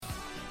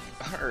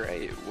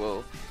Alright,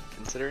 well,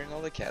 considering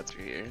all the cats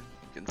are here,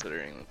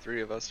 considering the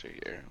three of us are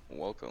here,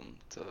 welcome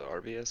to the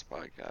RBS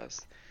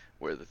podcast,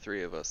 where the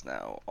three of us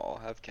now all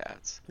have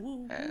cats,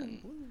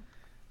 and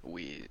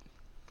we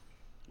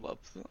love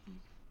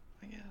them,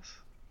 I guess.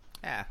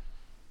 Yeah,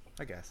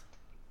 I guess.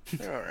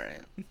 They're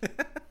alright.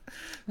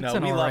 No,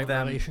 we love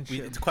them.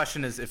 The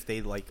question is if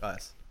they like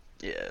us.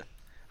 Yeah.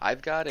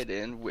 I've got it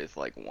in with,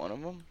 like, one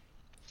of them,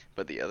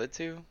 but the other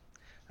two,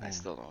 I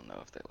still don't know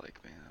if they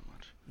like me that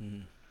much.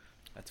 Mm.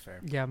 That's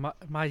fair. Yeah,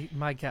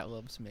 my cat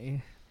loves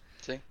me.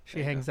 See?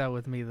 She hangs out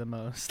with me the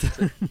most.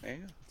 There you go.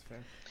 That's fair.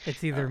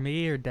 It's either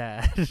me or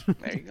Dad.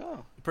 There you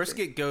go.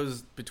 Brisket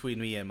goes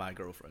between me and my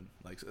girlfriend.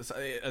 Like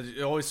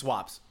it always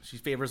swaps. She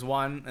favors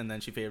one, and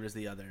then she favors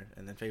the other,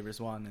 and then favors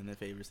one, and then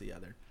favors the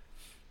other.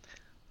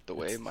 The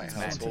way my Wants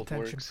household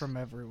attention works. from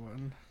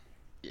everyone.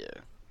 Yeah.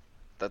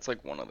 That's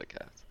like one of the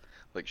cats.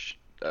 Like,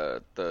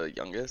 the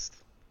youngest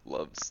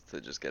loves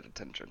to just get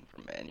attention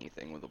from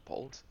anything with a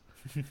pulse.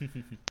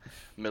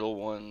 Middle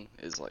one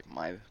is like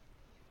my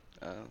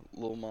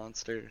little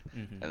monster,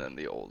 and then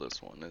the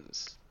oldest one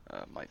is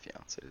my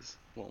fiance's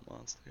little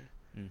monster.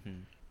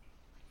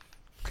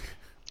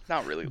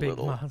 Not really Big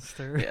little.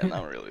 monster. Yeah,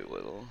 not really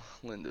little.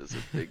 Linda's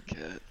a big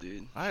cat,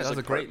 dude. All right, She's that was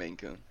like a great Maine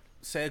Coon.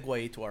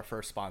 segue to our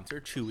first sponsor,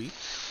 Chewy.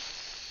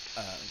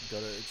 Go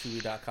to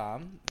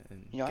chewy.com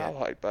and You know how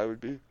hype I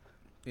would be?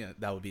 yeah,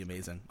 that would be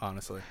amazing,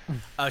 honestly.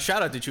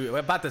 Shout out to Chewy. I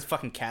bought this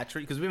fucking cat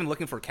tree because we've been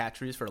looking for cat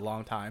trees for a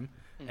long time.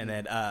 And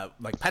then,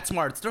 like,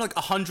 PetSmarts, they're like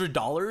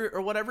 $100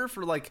 or whatever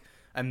for like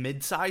a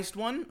mid-sized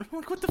one. I'm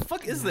like, what the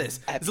fuck is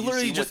this? Have It's you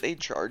literally seen just what they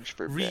charge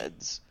for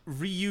beds?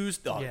 reused.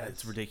 Oh, Yes.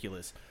 it's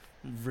ridiculous.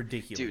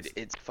 Ridiculous. Dude,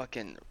 it's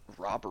fucking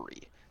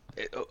robbery.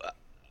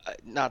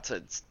 Not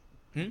to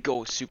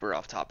go super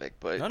off topic,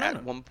 but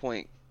at one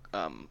point,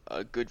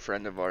 a good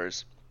friend of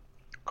ours,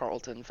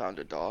 Carlton, found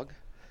a dog.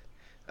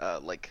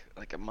 Like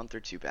a month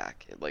or two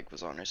back. It like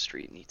was on our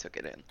street, and he took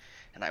it in.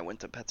 And I went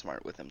to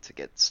PetSmart with him to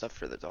get stuff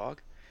for the dog,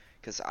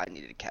 because I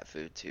needed cat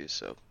food too.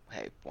 So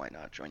hey, why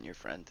not join your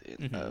friend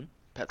in a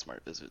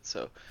PetSmart visit?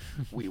 So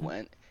we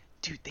went.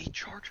 Dude, they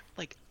charge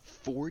like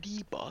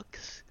 $40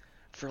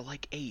 for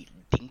like a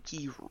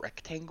dinky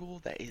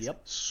rectangle that is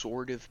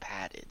sort of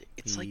padded.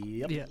 It's like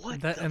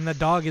what? And the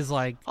dog is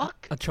like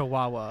fuck? a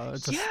Chihuahua.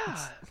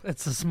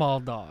 It's a small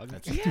dog.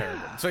 That's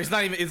terrible. So it's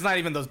not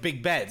even those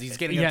big beds. He's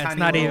getting a tiny it's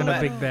not little even bed.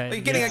 a big bed.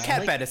 Like getting a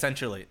cat bed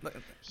essentially.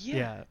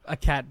 Yeah, a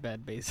cat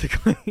bed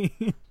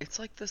basically. It's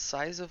like the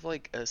size of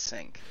like a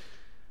sink.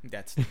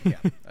 It's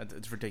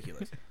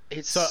ridiculous.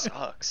 It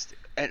sucks.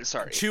 And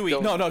sorry,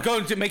 Chewy. No,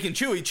 going to making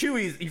Chewy.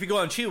 Chewy's. If you go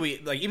on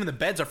Chewy, like even the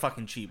beds are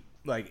fucking cheap.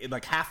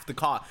 Like half the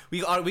cost.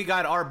 We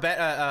got our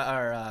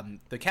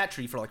the cat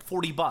tree for like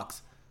 $40. It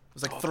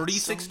was like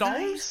 $36. So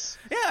nice.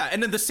 Yeah,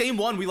 and then the same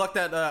one we looked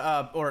at,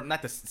 or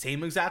not the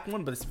same exact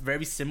one, but it's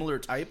very similar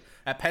type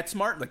at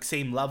PetSmart, like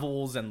same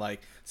levels and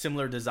like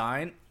similar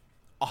design.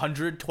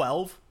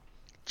 $112.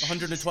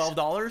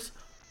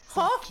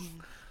 Huh?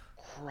 Fucking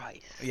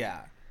Christ.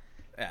 Yeah.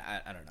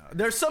 I don't know.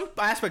 There's some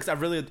aspects I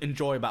really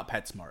enjoy about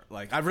PetSmart.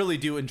 Like I really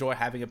do enjoy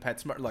having a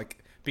PetSmart, like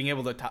being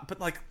able to but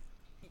like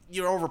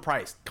you're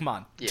overpriced. Come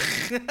on. Yeah.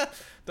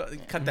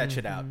 Cut that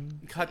shit out.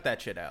 Cut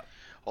that shit out.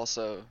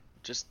 Also,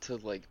 just to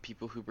like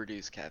people who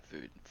produce cat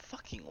food,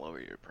 fucking lower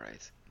your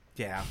price.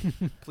 Yeah.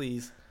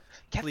 Please.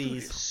 Cat food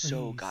is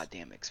so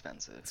goddamn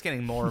expensive. It's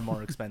getting more and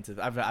more expensive.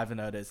 I've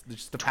noticed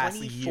just the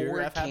past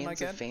year I've had my cat.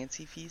 Cans of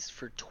Fancy Feast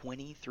for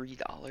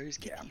 $23.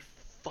 Get the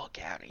fuck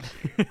out of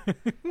here.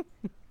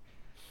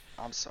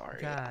 I'm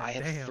sorry. I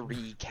have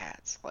 3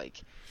 cats.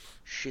 Like,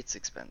 shit's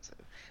expensive.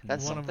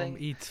 That's one something. of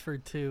them eats for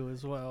 2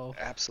 as well.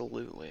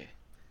 Absolutely.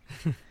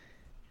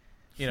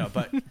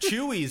 But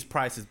Chewy's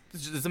price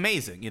is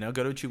amazing.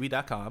 Go to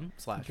chewy.com/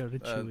 Go to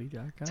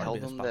chewy.com. Tell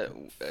them that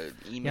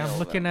email. Yeah, I'm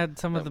looking at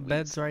some of the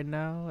beds right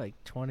now, like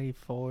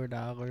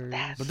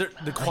 $24. But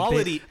the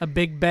quality, a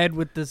big bed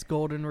with this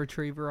golden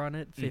retriever on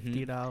it,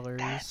 $50.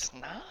 That's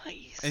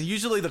nice. And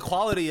usually the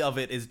quality of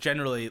it is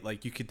generally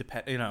like you could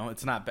depend.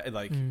 It's not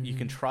like you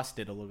can trust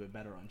it a little bit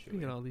better on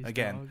Chewy. All these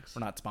Again, dogs. we're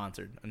not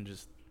sponsored, and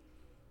just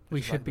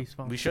we should be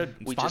sponsored. We should.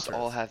 We just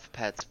all have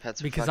pets. Pets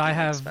are because fucking I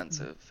have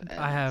expensive. And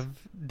I have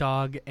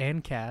dog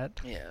and cat.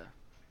 Yeah.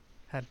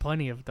 Had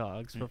plenty of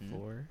dogs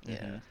before.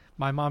 Yeah.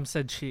 My mom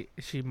said she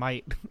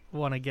might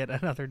want to get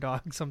another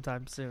dog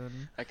sometime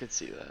soon. I could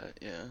see that.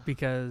 Yeah.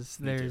 Because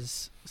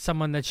there's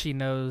someone that she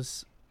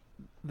knows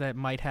that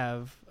might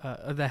have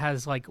that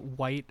has like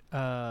white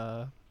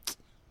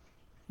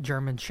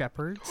German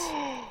shepherds.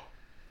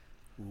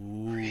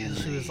 Ooh.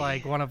 She was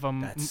like one of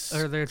them,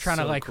 or they're trying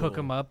to like hook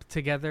them up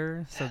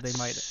together, so they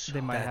might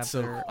have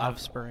their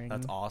offspring.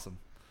 That's awesome.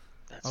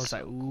 I was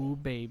like, ooh,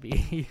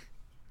 baby,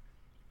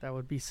 that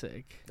would be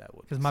sick. That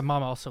would because my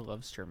mom also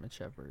loves German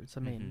shepherds.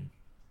 I mean,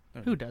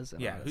 who doesn't?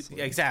 Yeah, honestly?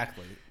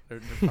 exactly. They're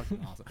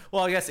fucking awesome.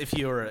 Well, I guess if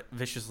you were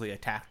viciously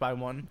attacked by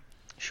one,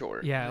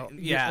 Sure. Yeah,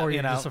 yeah, or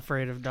you're just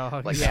afraid of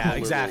dogs. Like, yeah, I'm a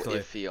exactly.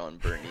 little iffy on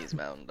Bernese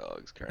Mountain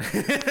Dogs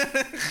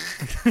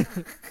currently.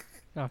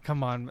 Oh,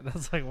 come on.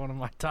 That's like one of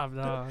my top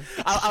dogs.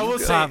 I will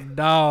say top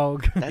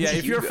dog. Yeah,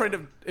 if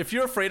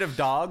you're afraid of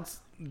dogs,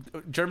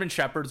 German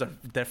Shepherds are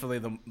definitely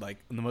the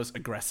most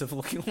aggressive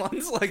looking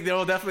ones. Like they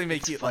will definitely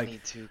make you funny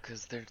like too,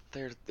 because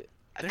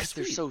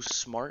they're so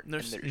smart and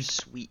they're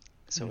sweet.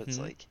 So it's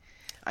like,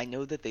 I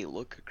know that they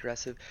look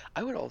aggressive.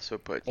 I would also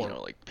put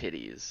like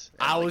pitties.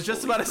 I was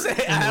just about to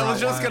say. I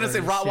was just gonna say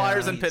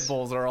Rottweilers and pit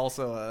bulls are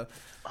also.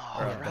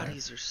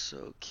 Rotties are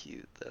so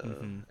cute though.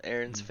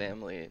 Aaron's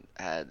family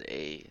had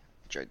a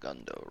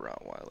Gigundo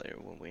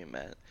Rottweiler when we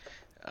met,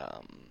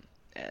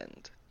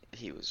 and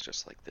he was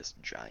just like this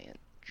giant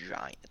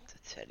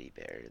teddy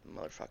bear. The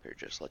motherfucker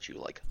just let you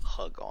like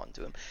hug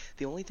onto him.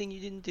 The only thing you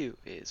didn't do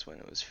is when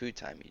it was food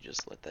time, you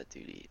just let that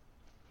dude eat.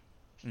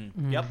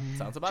 Yep,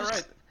 sounds about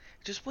right.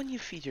 Just when you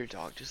feed your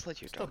dog, just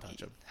let your dog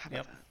eat. How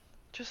about that?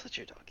 Just let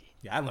your dog eat.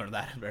 Yeah, I learned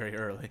that very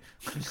early.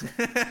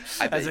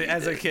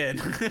 as a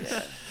kid.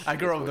 Yeah. I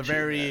grew up with a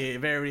very,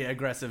 very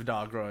aggressive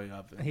dog growing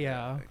up.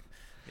 Yeah.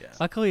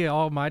 Luckily,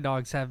 all my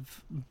dogs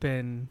have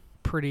been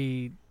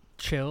pretty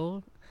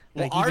chill.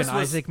 Well, like even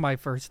Isaac, my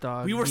first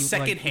dog, we were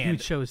secondhand.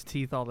 Who chose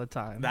teeth all the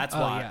time. That's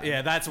why.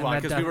 Yeah, that's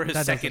why. Because we were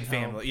his second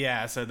family. Help.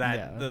 Yeah,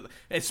 so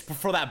it's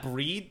for that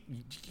breed.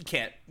 You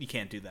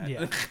can't do that.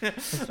 Yeah.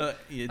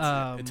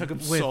 It took him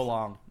so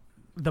long.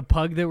 The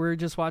pug that we were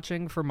just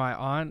watching for my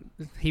aunt,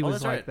 he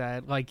was like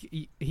that. Like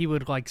he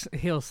would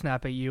he'll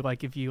snap at you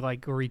like if you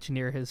like reach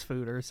near his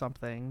food or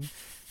something,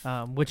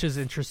 which is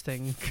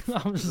interesting.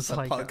 I'm just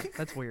like,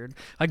 that's weird.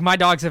 Like my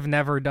dogs have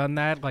never done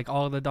that. Like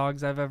all of the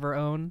dogs I've ever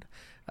owned.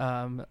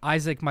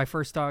 Isaac, my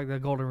first dog, the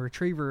golden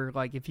retriever,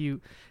 like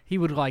he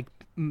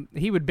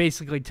would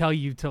basically tell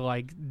you to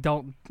like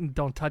don't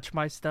touch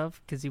my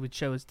stuff because he would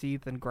show his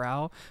teeth and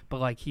growl,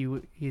 but like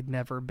he'd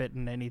never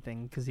bitten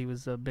anything because he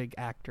was a big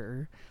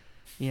actor.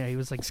 You know, he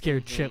was like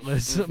scared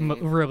shitless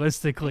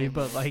realistically,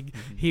 but like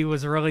he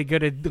was really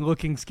good at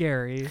looking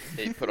scary.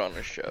 He put on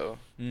a show.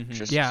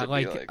 Just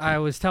like I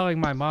was telling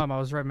my mom, I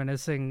was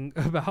reminiscing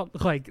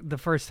about like the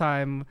first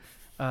time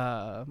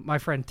my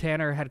friend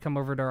Tanner had come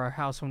over to our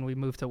house when we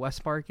moved to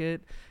West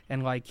Market,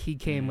 and like he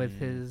came with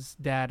his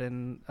dad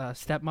and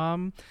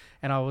stepmom,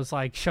 and I was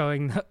like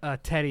showing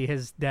Teddy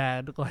his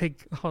dad,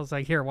 like I was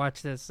like, here,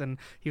 watch this, and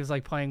he was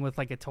like playing with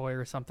like a toy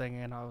or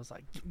something, and I was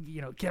like,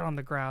 get on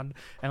the ground,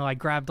 and like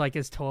grabbed like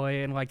his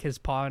toy and like his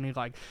paw, and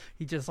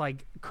he just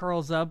like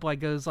curls up, like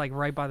goes like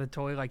right by the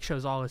toy, like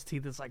shows all his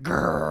teeth, it's like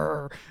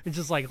grrr, it's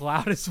just like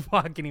loud as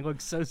fuck, and he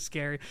looks so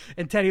scary,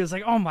 and Teddy was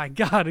like, oh my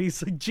god,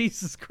 he's like,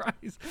 Jesus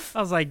Christ.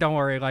 I was like, don't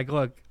worry, like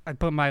look, I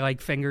put my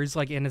like fingers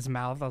like in his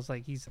mouth. I was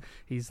like, he's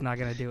not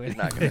gonna do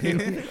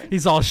anything.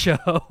 He's all show.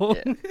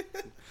 Yeah.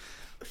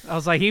 I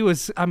was like,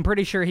 I'm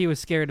pretty sure he was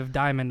scared of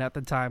Diamond at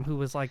the time, who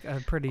was like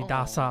a pretty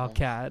docile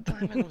cat.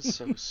 Diamond was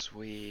so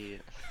sweet.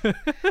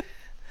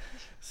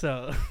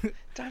 So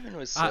Diamond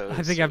was so I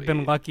think sweet. I've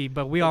been lucky,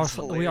 but we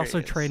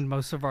also trained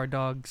most of our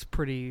dogs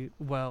pretty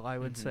well, I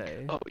would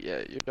say. Oh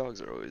yeah, your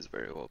dogs are always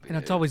very well behaved. And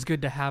it's always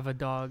good to have a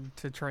dog.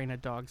 To train a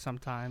dog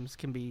sometimes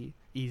can be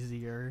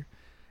easier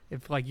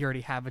if like you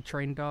already have a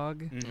trained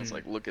dog. It's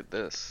like, look at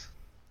this.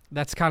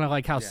 That's kind of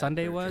like how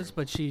Sunday was,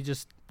 but she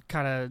just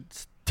kind of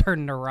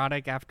turned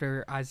neurotic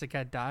after Isaac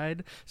had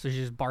died, so she's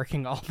just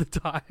barking all the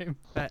time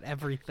at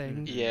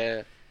everything.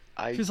 Yeah.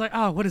 She was like,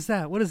 oh, what is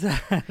that? What is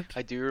that?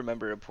 I do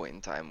remember a point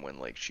in time when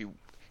like she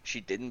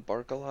didn't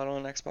bark a lot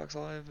on Xbox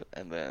Live,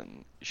 and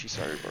then she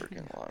started barking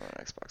a lot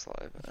on Xbox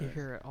Live. You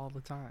hear it all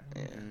the time.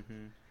 Yeah.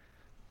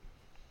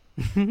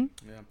 Yeah.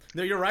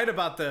 No, you're right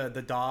about the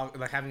dog.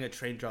 Like having a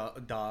trained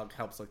dog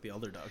helps like the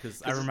older dog.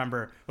 Because I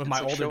remember with my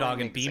older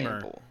dog and Beamer.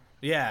 Example.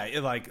 Yeah,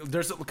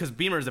 because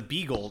Beamer is a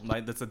beagle.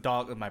 That's a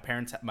dog. My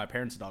parents'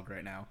 dog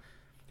right now.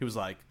 He was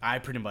like, I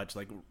pretty much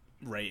like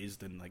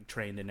raised and like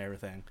trained and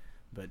everything.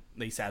 But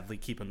they sadly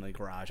keep him in the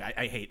garage.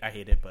 I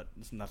hate it, but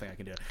there's nothing I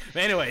can do.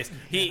 But anyways,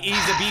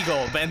 he's a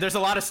beagle, and there's a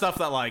lot of stuff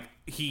that like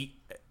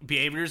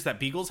behaviors that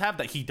beagles have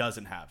that he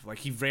doesn't have. Like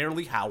he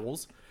rarely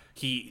howls.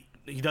 He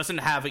doesn't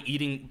have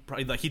eating.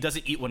 Like he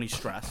doesn't eat when he's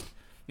stressed.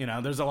 You know,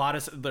 there's a lot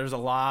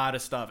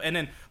of stuff. And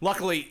then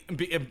luckily,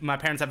 my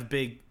parents have a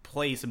big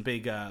place and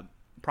big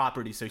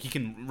property, so he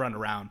can run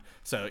around.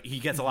 So he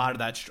gets a lot of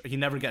that. He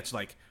never gets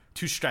like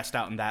too stressed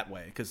out in that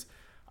way because.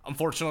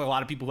 Unfortunately, a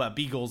lot of people who have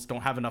beagles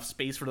don't have enough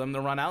space for them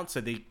to run out,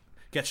 so they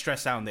get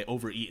stressed out and they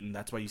overeat, and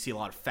that's why you see a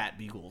lot of fat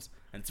beagles.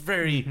 And it's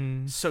very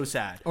so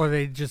sad. Or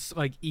they just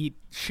like eat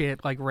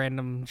shit, like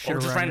random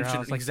shit around your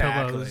house, like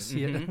pillows,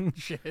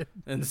 shit.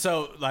 And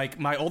so, like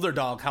my older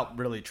dog helped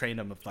really train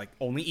him of like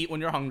only eat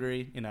when you're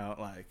hungry, you know,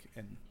 like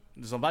and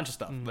there's a bunch of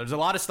stuff. There's a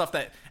lot of stuff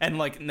that and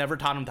like never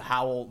taught him to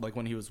howl like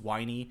when he was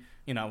whiny.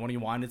 You know, when he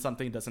wanted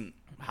something, he doesn't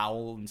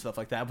howl and stuff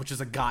like that, which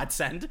is a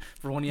godsend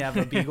for when you have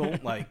a beagle.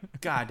 Like,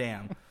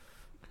 goddamn,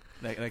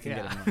 that can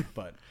get annoying.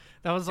 But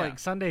that was like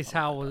Sunday's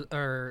howl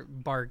or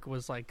bark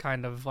was like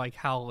kind of like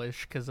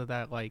howlish because of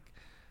that like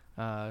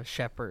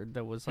shepherd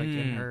that was like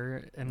in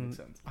her, and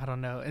I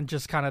don't know, and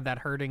just kind of that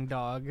herding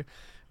dog.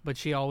 But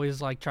she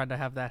always like tried to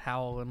have that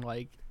howl and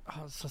like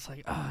I was just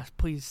like,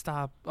 please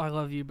stop. I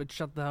love you, but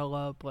shut the hell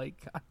up.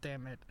 Like, God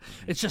damn it.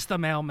 It's just a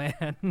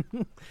mailman.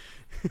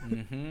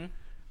 Mm-hmm.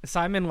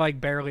 Simon, like,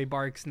 barely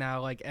barks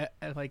now, like,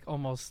 like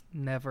almost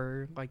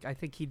never. Like, I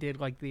think he did,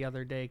 like, the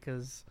other day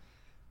because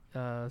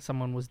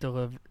someone was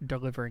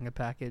delivering a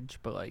package,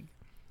 but, like,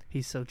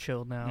 he's so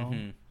chill now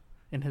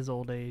in his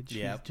old age.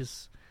 He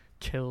just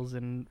chills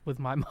in with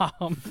my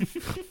mom.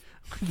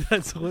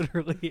 That's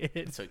literally it.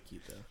 It's so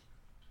cute,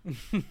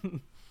 though.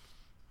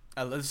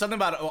 There's something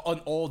about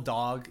an old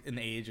dog in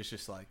age. It's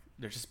just like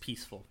they're just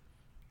peaceful.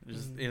 They're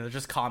just they're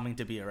just calming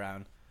to be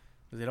around.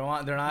 They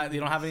don't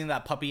have any of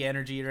that puppy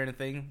energy or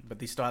anything, but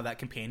they still have that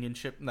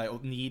companionship,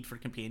 that need for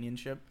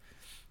companionship.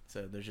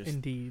 So they're just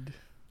indeed.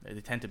 They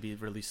tend to be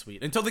really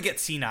sweet until they get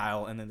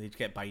senile, and then they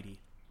get bitey,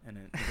 and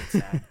it gets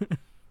sad.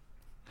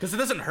 Because it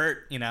doesn't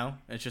hurt, you know.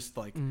 It's just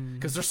like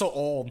because they're so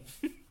old.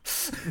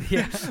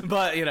 Yeah,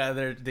 but you know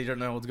they don't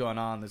know what's going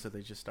on, so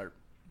they just start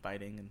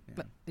biting.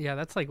 And yeah,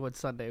 that's like what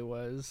Sunday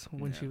was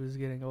when she was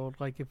getting old.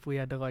 Like if we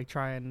had to like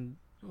try and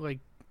like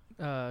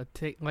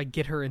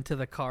get her into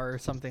the car or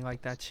something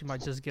like that, she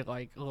might just get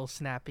like a little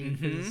snappy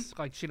because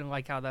like she didn't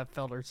like how that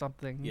felt or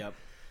something. Yep.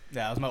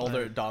 Yeah, it was my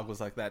older dog was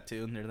like that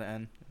too near the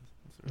end.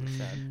 It was really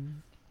sad.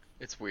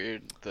 It's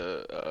weird.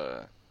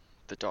 The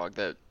dog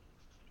that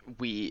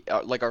we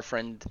like, our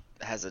friend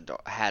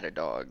had a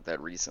dog that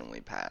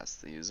recently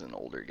passed. He was an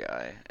older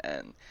guy,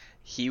 and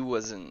he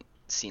wasn't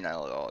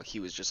senile at all. He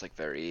was just like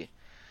very,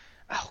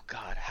 oh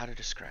god, how to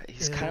describe it?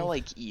 He's kind of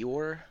like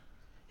Eeyore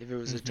if it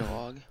was a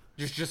dog.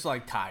 Just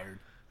like tired.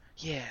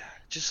 Yeah,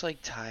 just like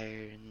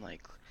tired and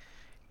like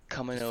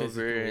coming just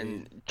over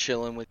and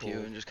chilling with you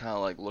and just kind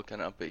of like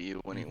looking up at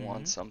you when he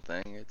wants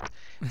something.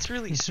 It's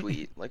really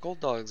sweet. Like old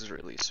dogs are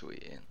really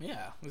sweet.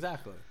 Yeah,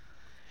 exactly.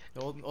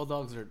 The old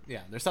dogs are,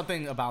 there's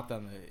something about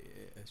them.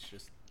 It's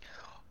just.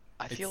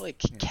 I feel like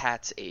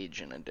cats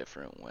age in a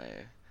different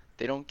way.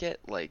 They don't get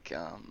like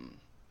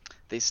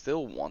they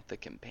still want the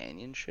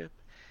companionship.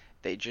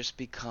 They just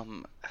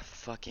become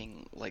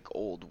fucking like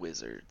old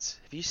wizards.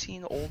 Have you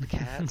seen old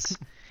cats?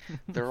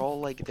 They're all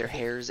like, their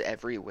hair's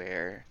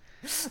everywhere.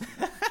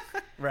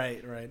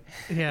 Right.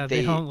 Yeah,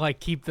 they don't like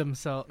keep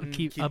themselves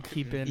upkeep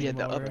anymore. Yeah,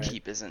 the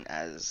upkeep isn't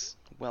as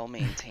well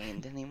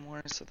maintained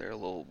anymore, so they're a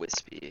little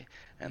wispy.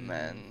 And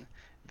then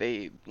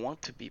they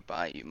want to be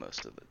by you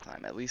most of the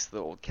time. At least the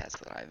old cats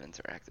that I've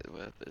interacted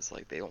with, is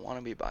like they don't want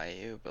to be by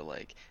you, but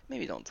like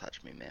maybe don't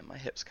touch me, man. My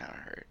hips kind of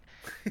hurt.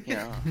 You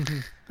know,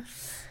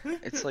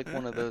 it's like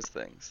one of those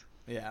things.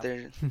 Yeah.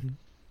 They're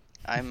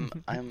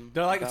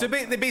like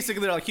they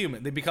basically they're like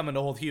human. They become an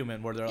old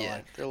human where they're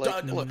like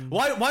look,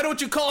 why don't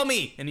you call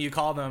me? And you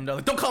call them. They're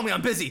like, don't call me.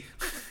 I'm busy.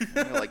 And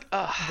they're like,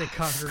 They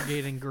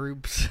congregate in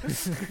groups.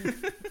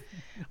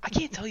 I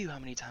can't tell you how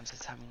many times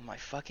that's happened with my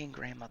fucking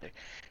grandmother.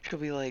 She'll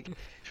be like,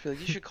 you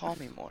should call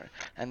me more.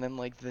 And then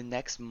like the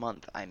next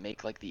month, I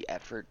make like the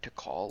effort to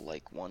call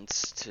like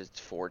once to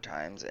 4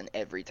 times, and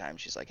every time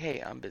she's like,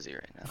 hey, I'm busy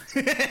right now.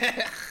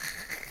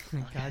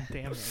 God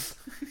damn it.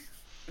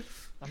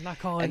 I'm not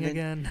calling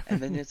again. And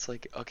then it's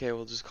like, okay,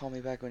 well, just call me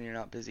back when you're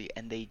not busy.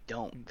 And they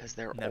don't, because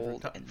they're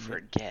old and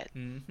forget.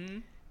 Mm-hmm.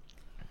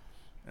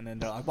 And then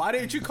they're like, why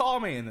didn't you call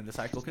me? And then the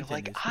cycle continues.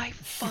 Like, I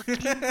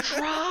fucking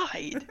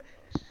tried.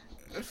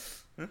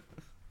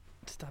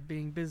 Stop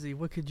being busy.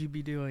 What could you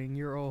be doing?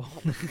 You're old.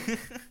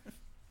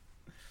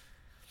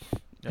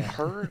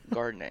 Her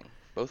gardening.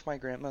 Both my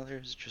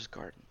grandmothers just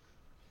garden.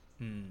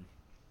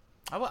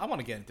 I want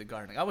to get into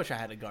gardening. I wish I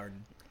had a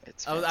garden.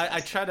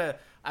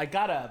 I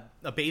got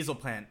a basil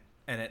plant,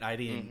 and it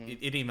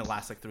didn't even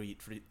last like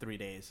three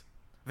days.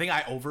 I think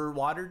I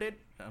overwatered it.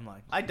 I'm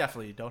like, I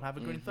definitely don't have a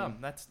green thumb.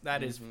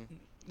 That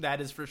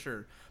is for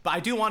sure. But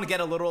I do want to get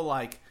a little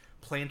like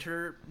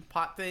planter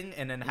pot thing,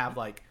 and then have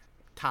like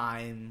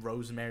thyme,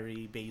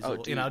 rosemary, basil.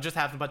 Just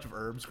have a bunch of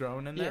herbs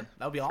growing in there.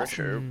 That would be awesome. For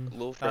sure.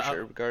 Little fresh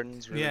herb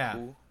gardens, really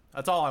cool.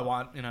 That's all I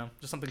want,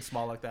 just something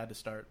small like that to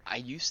start. I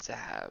used to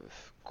have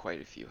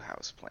quite a few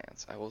house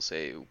plants. I will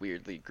say,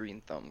 weirdly,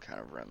 green thumb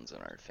kind of runs in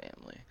our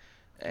family.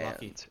 And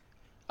Lucky.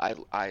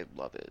 I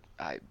love it.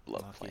 I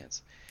love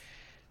plants.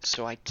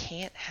 So I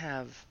can't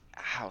have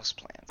house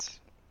plants.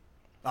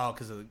 Oh,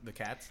 because of the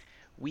cats?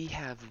 We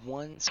have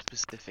one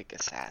specific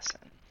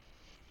assassin.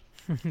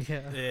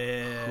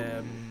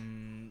 Yeah.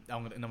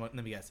 Let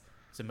me guess.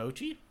 Is it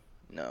Mochi?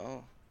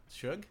 No.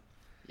 Shug?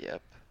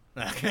 Yep.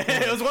 Okay.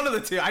 It was one of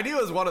the two. I knew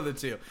it was one of the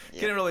two. Yep.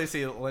 Couldn't really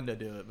see Linda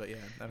do it, but yeah,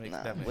 that makes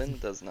sense. Lynn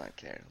does not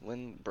care.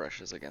 Lynn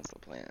brushes against the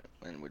plant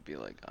and would be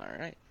like, all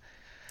right.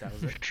 That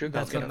was it. Shug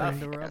That's got enough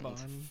to rub on.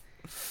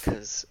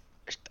 Because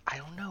I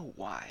don't know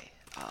why.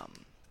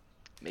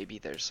 Maybe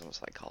there's some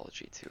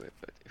psychology to it,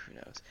 but who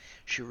knows.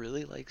 She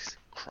really likes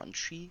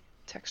crunchy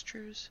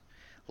textures.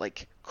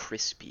 Like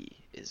crispy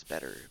is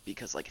better,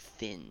 because like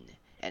thin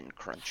and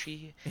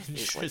crunchy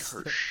is like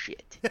her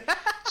shit.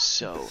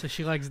 So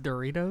she likes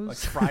Doritos, like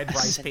fried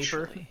rice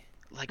paper.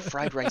 like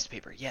fried rice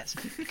paper, yes,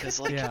 because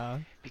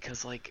Aaron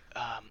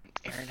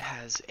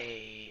has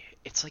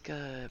it's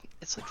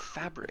like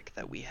fabric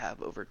that we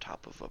have over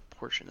top of a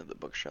portion of the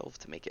bookshelf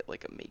to make it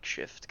like a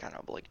makeshift kind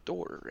of like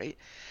door, right?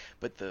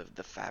 But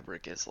the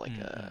fabric is like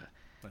a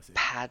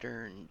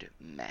patterned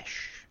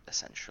mesh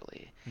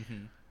essentially.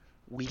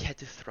 We had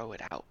to throw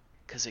it out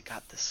because it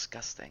got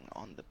disgusting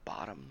on the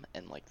bottom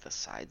and like the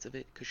sides of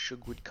it, because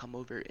Shug would come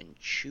over and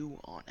chew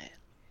on it.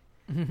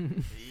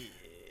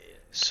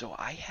 So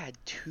I had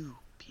 2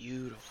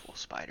 beautiful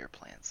spider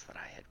plants that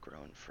I had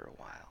grown for a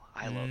while.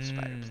 I love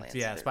spider plants.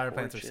 Yeah, spider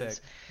plants are sick.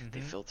 They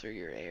filter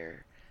your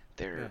air.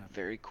 They're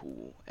very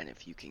cool, and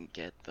if you can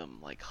get them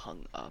like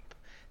hung up,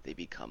 they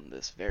become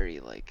this very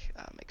like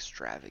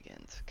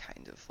extravagant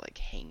kind of like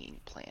hanging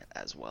plant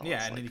as well.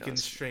 Yeah, and like you can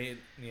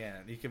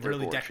you can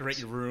really gorgeous. Decorate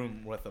your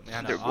room with them.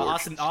 Yeah, no,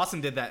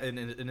 Austin did that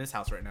in his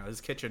house right now.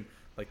 His kitchen,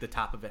 like the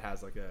top of it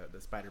has like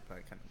the spider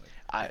plant kind of like.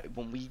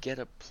 When we get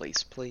a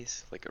place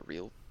like a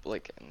real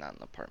like not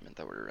an apartment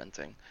that we're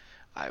renting,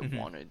 I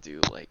want to do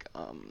like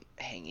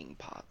hanging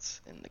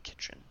pots in the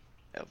kitchen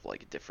of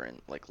like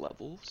different like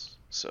levels.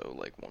 So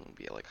like one would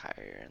be like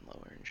higher and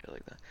lower and shit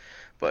like that.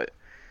 But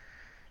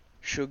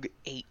Shug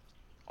ate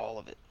all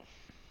of it.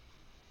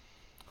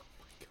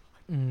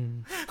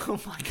 Oh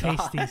my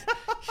god. Tasty.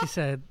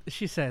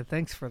 She said,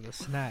 thanks for the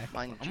snack.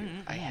 Mind you,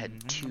 I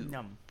had 2.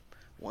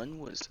 One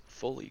was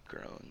fully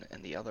grown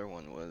and the other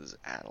one was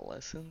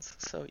adolescence.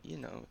 So, you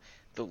know,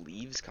 the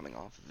leaves coming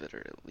off of it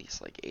are at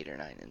least like 8 or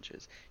 9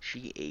 inches.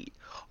 She ate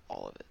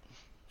all of it.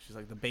 She's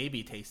like, the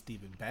baby tastes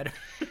even better.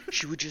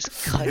 She would just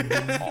cut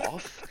it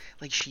off.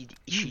 Like, she'd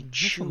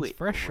chew it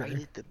fresher. right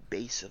at the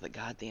base of the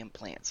goddamn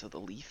plant. So the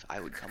leaf,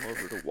 I would come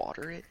over to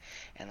water it,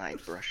 and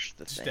I'd brush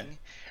the thing.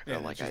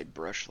 I'd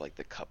brush, like,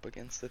 the cup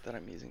against it that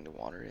I'm using to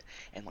water it,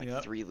 and,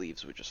 like, 3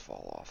 leaves would just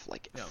fall off,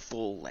 like,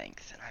 full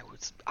length. And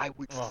I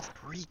would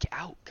freak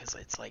out, because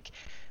it's like,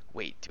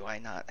 wait, do I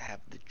not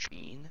have the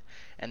gene?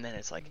 And then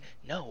it's like,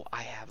 no,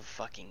 I have a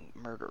fucking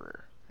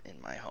murderer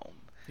in my home.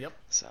 Yep.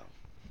 So...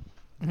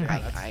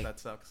 Yeah, that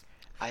sucks.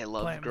 I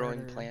love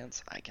growing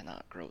plants. I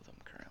cannot grow them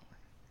currently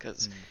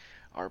because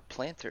our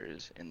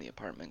planters in the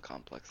apartment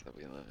complex that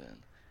we live in,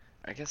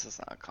 I guess it's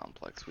not a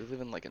complex. We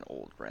live in like an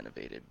old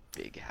renovated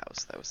big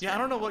house that was I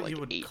don't know what like you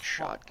would 8 call...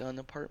 shotgun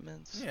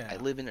apartments. Yeah. I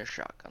live in a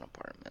shotgun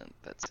apartment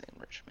that's in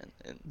Richmond.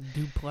 And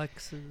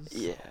duplexes.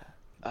 Yeah.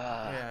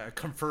 A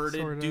converted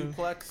sort of.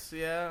 duplex.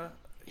 Yeah.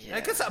 I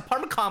guess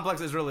apartment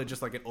complex is really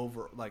just like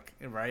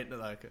an right,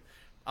 like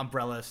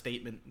umbrella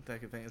statement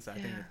type of thing. It's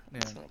an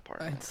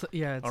apartment. It's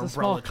a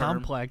small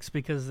complex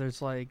because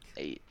there's like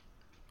 8.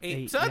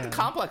 So the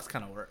complex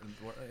kind of work.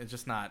 It's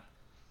just not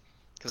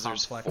because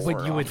there's 4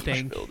 what you would on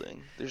think. each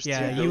building. There's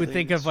you would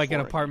think of like an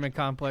apartment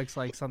complex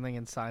like something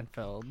in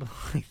Seinfeld.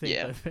 Like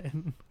they live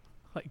in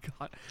like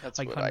that's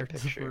like what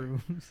hundreds I of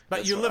rooms. But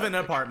That's you live in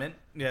an apartment,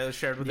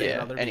 shared with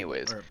another.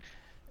 Anyways.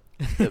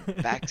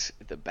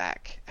 The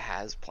back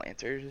has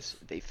planters.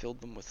 They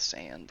filled them with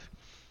sand.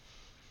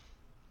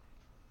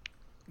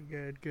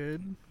 Good.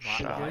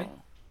 So,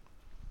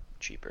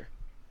 cheaper.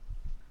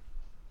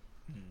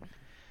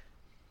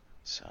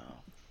 So,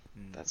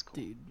 that's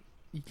cool. Dude,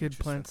 you could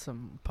plant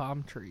some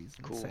palm trees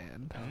in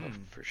sand.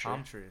 For sure.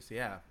 Palm trees,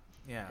 yeah.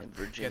 In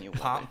Virginia,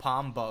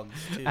 palm bugs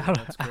too.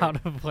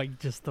 out of like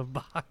just the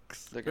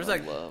box. They're gonna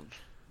love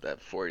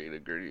that 40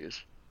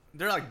 degrees.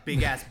 They're like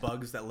big ass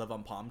bugs that live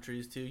on palm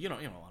trees too. You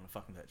don't want to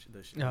fucking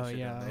those shit. Oh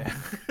yeah.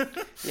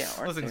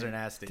 Those things are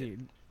nasty.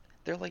 Dude.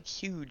 They're like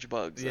huge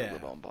bugs that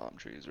live on palm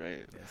trees,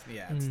 right? Yes.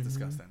 Yeah, it's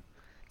disgusting.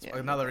 It's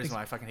another reason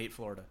why I fucking hate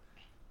Florida.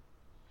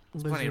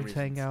 Lizards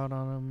hang out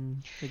on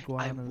them.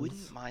 Iguanas. I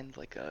wouldn't mind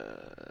like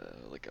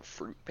a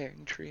fruit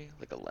bearing tree,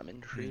 like a lemon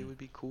tree would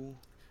be cool.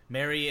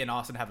 Mary and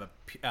Austin have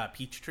a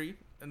peach tree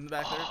in the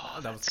back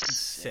there. That was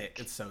sick.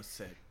 It's so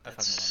sick. I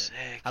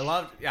fucking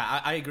love it.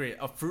 I agree.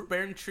 A fruit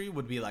bearing tree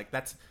would be like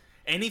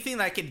anything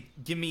that could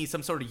give me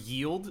some sort of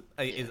yield.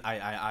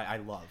 I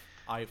love.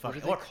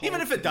 Even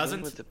if it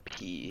doesn't. With the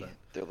P,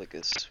 they're like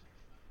a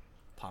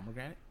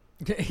pomegranate.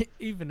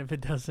 Even if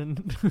it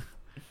doesn't.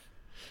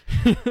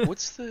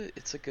 What's the?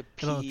 It's like a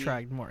P. It'll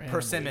attract more animals.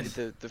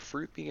 Persimmon. The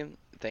fruit begin.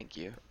 Thank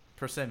you.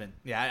 Persimmon.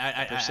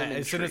 Yeah, persimmon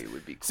as soon as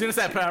would be cool as soon as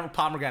that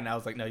pomegranate, I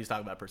was like, no, he's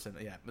talking about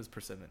persimmon. Yeah, it was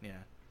persimmon. Yeah,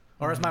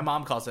 or as my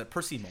mom calls it,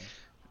 persimmon.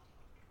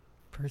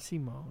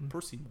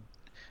 Persimmon.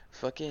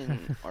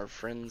 Fucking our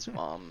friend's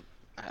mom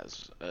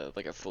has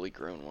like a fully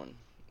grown one.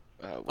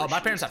 My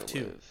parents have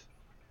 2.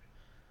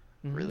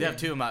 Really? They have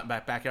 2 in my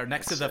backyard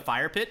next to the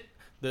fire pit.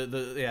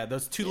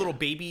 Those 2 little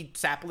baby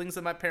saplings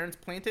that my parents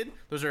planted.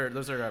 Those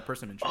are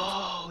persimmon trees.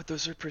 Oh,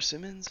 those are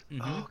persimmons.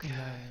 Mm-hmm. Okay.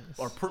 Nice.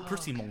 Or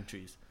persimmon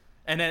trees.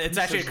 And then it's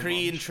actually a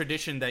Korean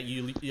tradition that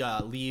you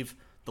leave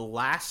the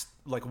last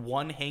like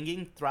one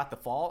hanging throughout the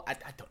fall. I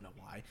don't know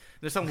why.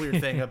 There's some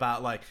weird thing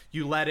about like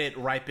you let it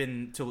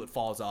ripen till it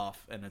falls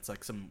off, and it's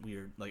like some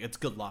weird like it's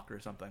good luck or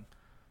something.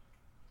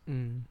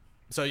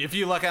 So if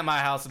you look at my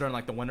house during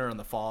like the winter and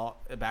the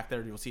fall back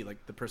there, you'll see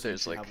like the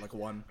persimmons have like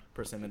 1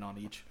 persimmon on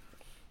each.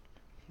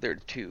 There are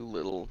 2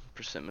 little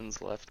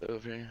persimmons left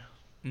over.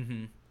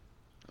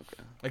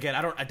 Okay. Again,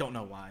 I don't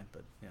know why,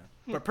 but yeah.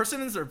 But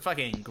persimmons are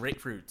fucking great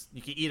fruits.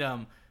 You can eat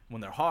them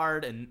when they're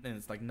hard and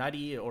it's like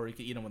nutty, or you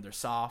can eat them when they're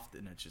soft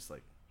and it's just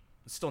like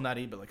it's still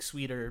nutty but like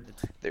sweeter.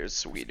 They're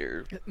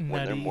sweeter Nutty.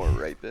 when they're more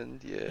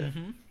ripened. Yeah.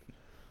 Mm-hmm.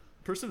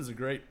 Persimmons are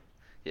great.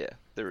 Yeah,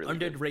 they're really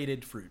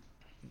underrated fruit.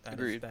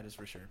 Agreed. That is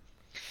for sure.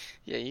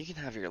 Yeah, you can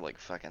have your like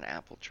fucking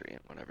apple tree and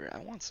whatever. I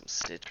want some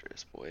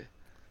citrus, boy.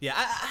 Yeah,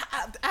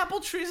 apple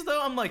trees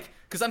though. I'm like,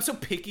 because I'm so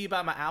picky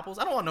about my apples.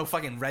 I don't want no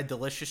fucking red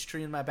delicious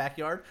tree in my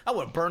backyard. I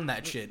would burn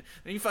that shit.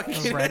 Are you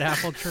fucking red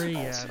apple tree?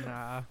 Yeah,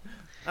 nah.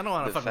 I don't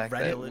want a fucking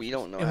red delicious. We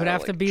don't know. It would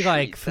have to be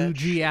like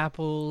Fuji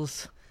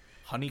apples,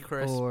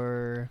 Honeycrisp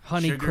or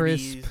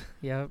Honeycrisp.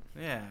 Yep.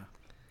 Yeah.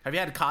 Have you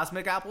had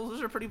cosmic apples?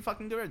 Those are pretty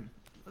fucking good.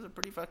 Those are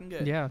pretty fucking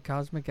good. Yeah,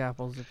 cosmic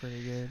apples are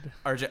pretty good.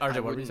 RJ,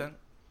 what were you saying?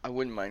 I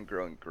wouldn't mind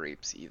growing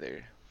grapes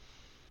either.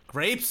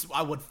 Grapes,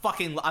 I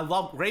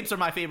love grapes. Are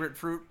my favorite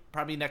fruit,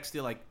 probably next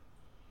to like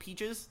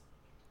peaches.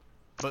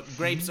 But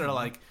grapes are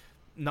like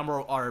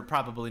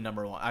probably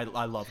number one.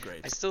 I love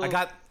grapes. I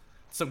got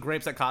some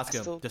grapes at Costco.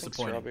 I still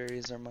disappointing. think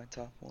strawberries are my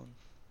top one.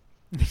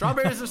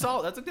 Strawberries are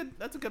solid.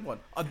 That's a good one.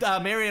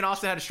 Mary and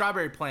Austin had a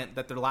strawberry plant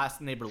that their last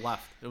neighbor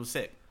left. It was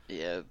sick.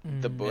 Yeah,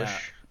 the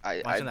bush.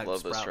 Yeah. I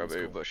love a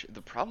strawberry cool. bush.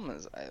 The problem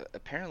is,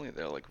 apparently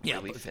they're like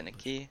really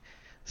finicky.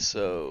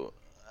 So,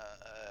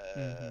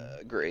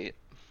 great.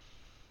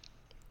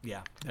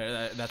 Yeah,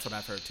 that's what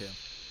I've heard too.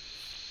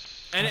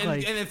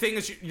 And the thing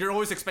is, you're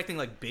always expecting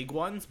like big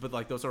ones, but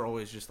like those are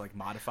always just like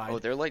modified. Oh,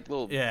 they're like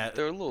little. Yeah,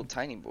 they're little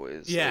tiny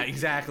boys. Yeah, like,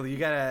 exactly. You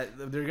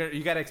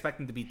gotta expect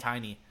them to be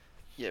tiny.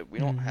 Yeah, we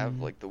don't have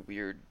like the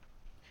weird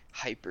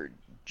hyper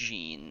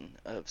gene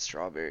of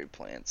strawberry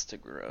plants to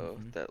grow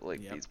that like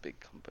these big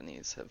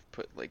companies have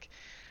put like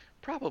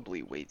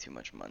probably way too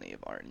much money of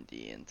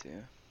R&D into.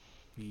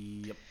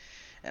 Yep.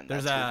 And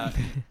there's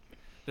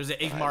an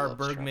Ingmar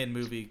Bergman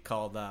movie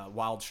called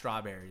Wild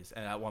Strawberries,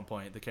 and at one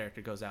point the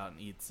character goes out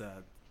and eats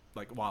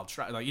like wild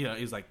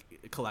he's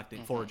like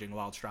collecting, foraging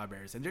wild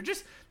strawberries, and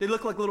they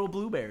look like little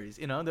blueberries,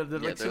 they're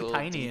like so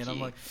tiny, dinky. And I'm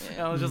like,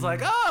 I was just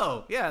like,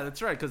 oh yeah,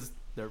 that's right, because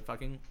they're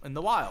fucking in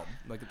the wild.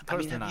 Like, of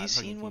course, have you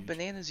seen what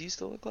bananas used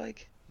to look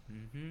like?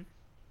 Mm-hmm.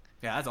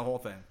 Yeah, that's a whole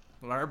thing.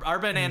 Our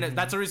bananas.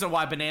 That's the reason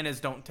why bananas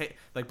don't taste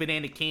like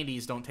banana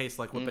candies don't taste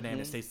like what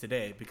bananas taste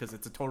today, because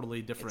it's a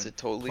totally different. It's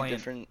a totally plant.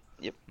 Different.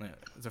 Yep. Yeah,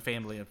 it's a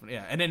family of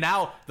and then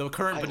now the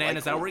current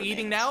bananas that we're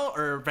eating now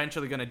are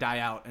eventually going to die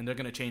out, and they're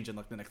going to change in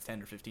like the next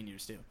 10 or 15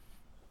 years too.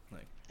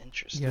 Like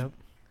interesting. Yep.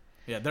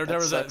 Yeah, there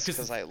was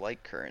because I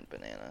like current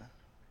banana.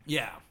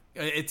 Yeah.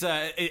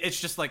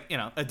 It's just like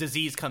a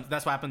disease comes.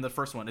 That's what happened to the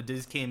first one. A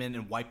disease came in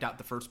and wiped out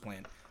the first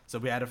plant, so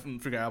we had to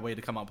figure out a way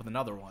to come up with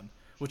another one.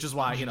 Which is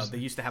why they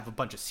used to have a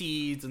bunch of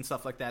seeds and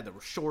stuff like that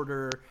were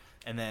shorter.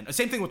 And then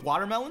same thing with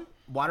watermelon.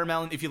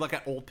 Watermelon, if you look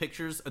at old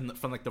pictures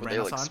from like the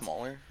Renaissance, like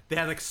smaller. They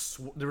had like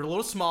they were a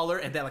little smaller,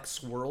 and they had like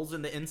swirls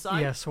in the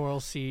inside. Yeah,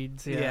 swirl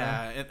seeds.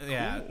 Yeah,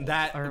 Cool.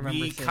 That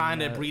we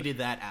kind of breeded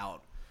that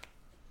out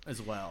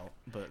as well.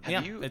 But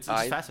it's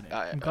fascinating.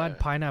 I'm glad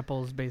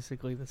pineapple is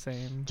basically the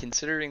same.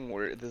 Considering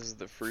this is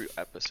the fruit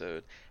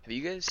episode, have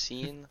you guys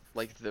seen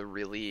like the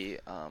really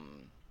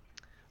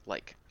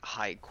like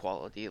high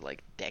quality,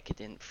 like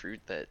decadent fruit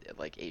that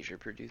like Asia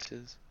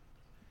produces?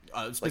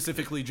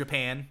 Specifically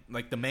Japan,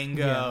 like the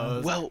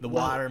mangoes, the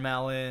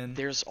watermelon.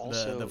 There's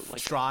also the like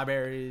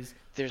strawberries.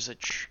 There's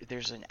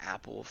an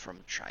apple from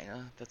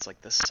China that's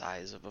like the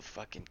size of a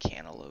fucking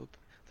cantaloupe.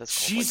 That's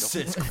called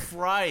Jesus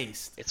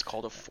Christ! It's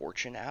called a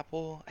fortune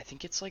apple. I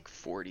think it's like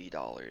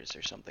 $40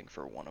 or something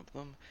for one of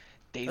them.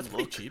 That's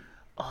look cheap.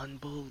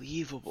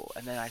 Unbelievable.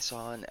 And then I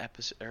saw an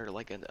episode or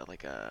like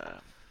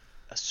a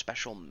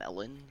special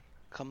melon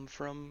come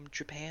from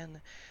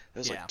Japan. It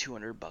was like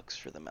 $200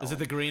 for the melon. Is it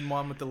the green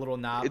one with the little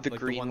knob? The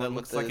green one that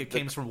looks like it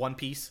came from One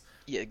Piece?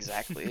 Yeah,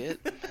 exactly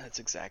it. That's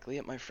exactly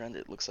it, my friend.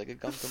 It looks like a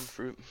Gundam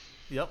fruit.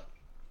 Yep.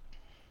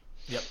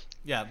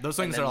 Yeah, those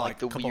things are like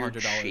the a couple weird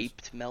 $100.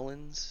 Shaped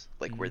melons,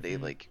 like where they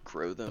like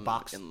grow them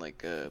in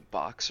like a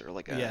box or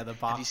like a. The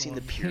box. Have you seen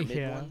the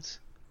pyramid ones?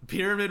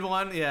 Pyramid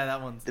one, yeah,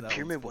 that one's. The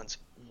pyramid one's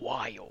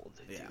wild,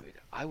 dude.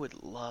 I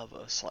would love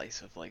a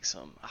slice of like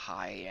some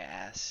high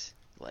ass.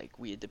 Like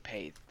we had to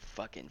pay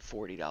fucking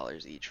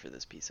 $40 each for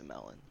this piece of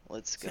melon.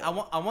 Let's go.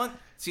 I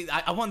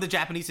want the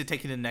Japanese to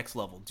take it to the next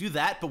level. Do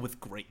that, but with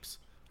grapes.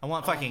 I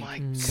want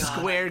fucking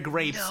square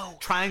grapes,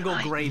 triangle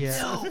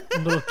grapes,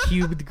 little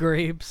cubed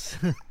grapes.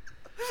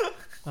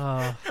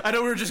 I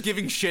know we were just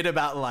giving shit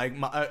about like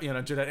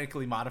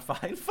genetically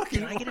modified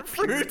fucking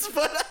fruits,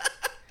 but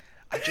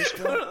I just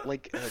want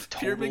like a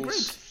total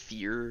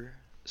sphere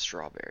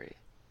strawberry.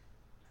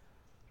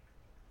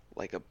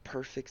 Like a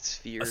perfect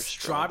sphere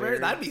strawberry.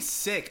 That'd be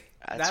sick.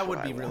 That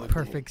would be really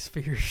perfect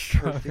sphere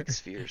strawberry. Perfect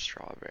sphere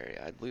strawberry.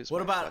 I'd lose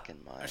my fucking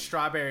mind. A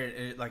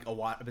strawberry like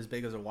as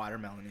big as a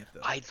watermelon?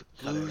 I'd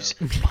lose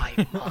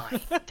my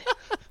mind.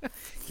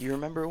 You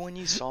remember when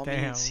you saw me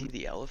and see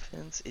the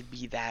elephants? It'd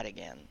be that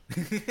again.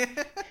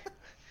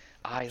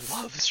 I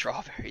love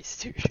strawberries,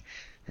 dude.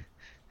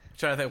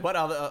 Trying to think, what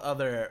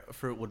other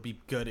fruit would be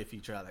good if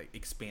you try to like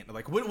expand?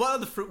 Like, what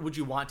other fruit would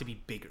you want to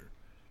be bigger?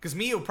 Because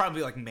me, it would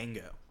probably be like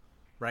mango,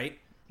 right?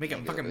 Make a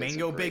fucking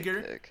mango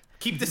bigger. Pick.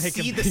 Keep the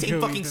seed the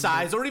same fucking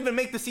size, or even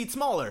make the seed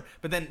smaller,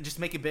 but then just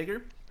make it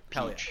bigger.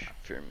 Hell Peach yeah.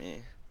 for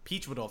me.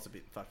 Peach would also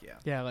be fuck yeah.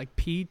 Yeah, like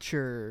peach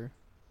or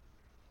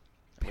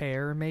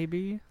pear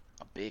maybe.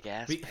 A big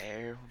ass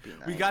pear would be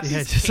nice. We got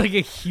just like a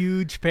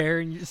huge pear,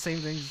 and same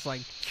thing, just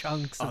like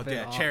chunks of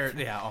it.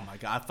 Yeah, oh my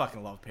god, I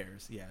fucking love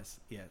pears. Yes,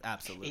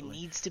 absolutely. It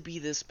needs to be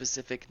the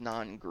specific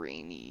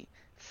non-grainy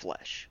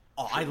flesh.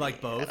 Oh, I like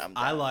both.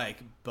 I like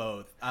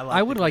both.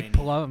 I would like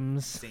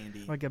plums,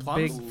 sandy. like a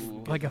plums? big,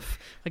 Ooh. like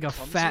a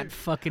fat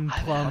fucking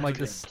plum, like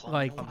this,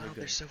 like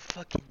they're so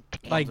fucking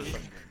like.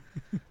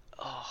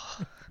 Oh.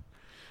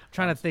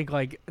 Trying to think,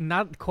 like,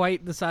 not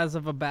quite the size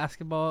of a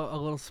basketball, a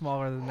little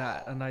smaller than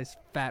that. A nice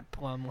fat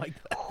plum like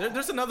that.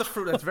 There's another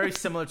fruit that's very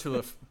similar to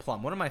a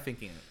plum. What am I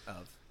thinking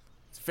of?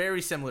 It's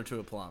very similar to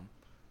a plum.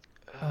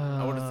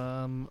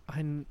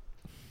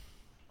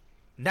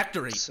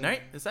 Nectarine,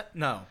 right? Is that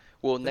no?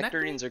 Well,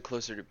 nectarines are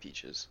closer to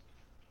peaches.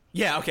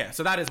 Yeah, okay,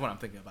 so that is what I'm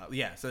thinking about.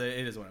 Yeah, so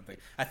it is what I'm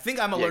thinking. I think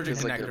I'm allergic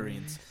to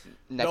nectarines.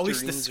 At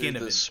least the skin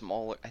of it.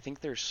 Smaller. I think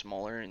they're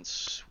smaller and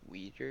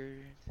sweeter.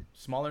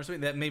 Smaller and sweet.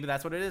 Maybe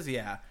that's what it is.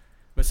 Yeah,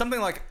 but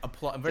something like a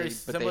plum, very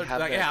similar.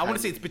 Like, I want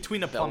to say it's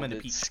between a plum and a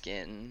peach.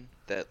 Skin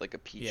that like a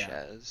peach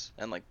has,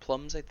 and like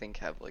plums, I think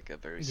have like a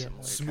very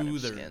similar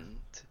smoother kind of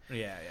skin.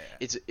 Yeah.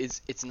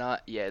 It's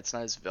not. Yeah, it's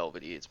not as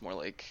velvety. It's more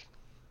like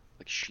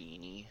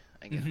sheeny,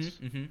 I guess.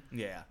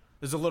 Yeah.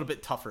 There's a little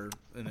bit tougher,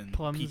 and then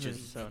plums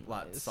peaches so a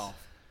lot nice. soft.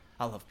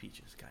 I love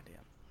peaches, goddamn.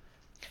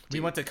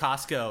 We went to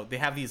Costco. They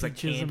have these like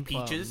canned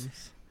peaches,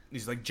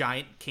 these like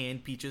giant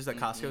canned peaches that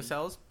Costco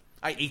sells.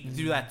 I ate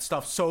through that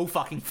stuff so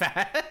fucking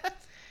fast.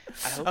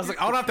 I was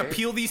like, I don't have to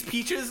peel these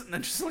peaches, and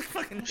then just like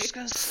fucking. I'm just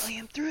gonna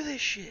slam through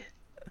this shit.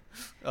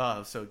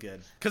 Oh, so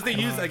good. Because they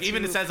use like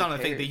even it says on the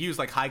thing they use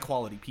like high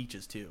quality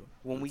peaches too.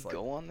 When we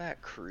go on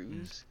that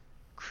cruise,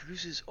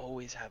 cruises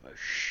always have a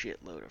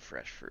shitload of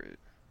fresh fruit.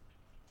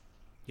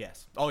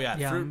 Yes. Oh yeah.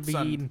 Yeah, fruit,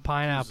 I'm eating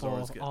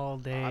pineapple all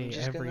day,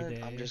 every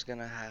day. I'm just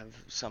gonna have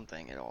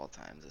something at all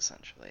times,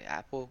 essentially.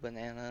 Apple,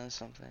 banana,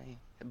 something.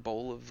 A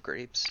bowl of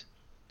grapes.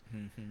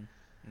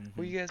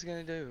 What are you guys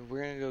gonna do?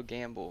 We're gonna go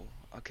gamble.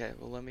 Okay,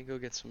 well let me go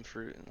get some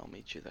fruit and I'll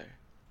meet you there.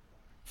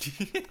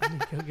 I'm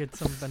gonna go get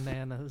some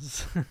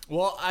bananas.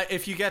 Well,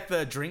 if you get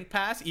the drink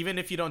pass, even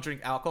if you don't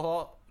drink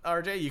alcohol,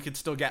 RJ, you could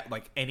still get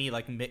like any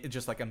like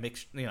just like a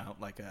mix,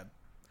 like a.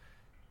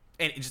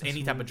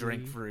 Any type of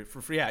drink for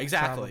free. Yeah,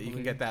 exactly. Probably. You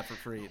can get that for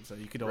free. So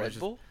you could always Red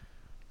Bull?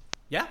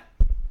 Yeah.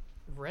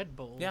 Red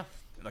Bull. Yeah.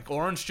 Like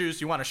orange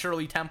juice. You want a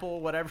Shirley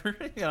Temple, whatever.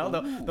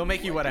 They'll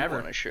make you whatever.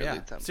 I want a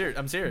Shirley Temple.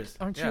 I'm serious.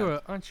 Aren't you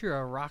a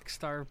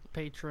Rockstar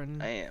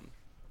patron? I am.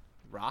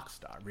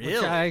 Rockstar, really?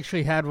 Which I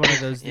actually had one of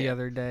those the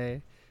other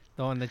day.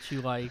 The one that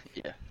you like.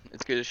 Yeah,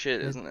 it's good as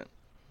shit, isn't it?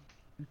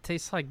 It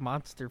tastes like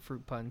Monster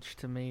Fruit Punch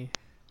to me.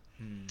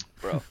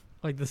 Bro.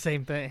 Like the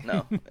same thing.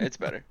 No, it's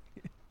better.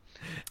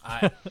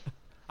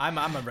 I'm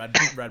a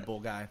Red Bull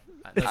guy.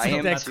 It's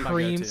like that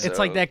cream. It's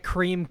like that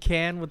cream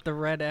can with the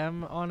red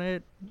M on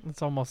it.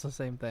 It's almost the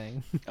same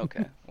thing.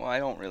 Okay. Well, I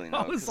don't really know.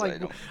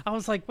 I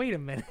was like, wait a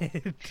minute.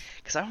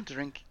 Because I don't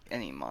drink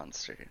any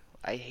Monster.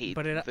 I hate.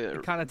 But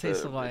it kind of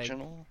tastes like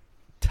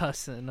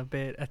Tussin a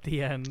bit at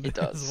the end. It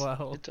does. As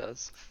well. It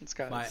does. It's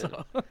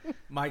got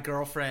my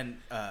girlfriend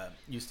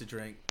used to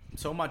drink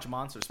so much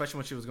Monster, especially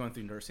when she was going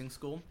through nursing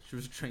school. She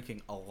was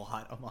drinking a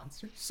lot of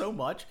Monster, so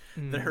much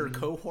that her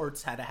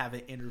cohorts had to have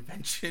an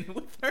intervention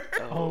with her.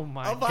 Oh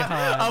my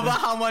god!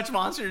 About how much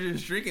Monster she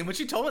was drinking. When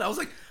she told me, I was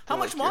like, "How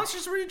much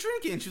Monsters were you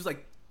drinking?" And she was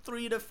like,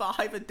 3 to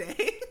 5 a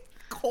day.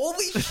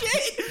 Holy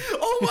shit!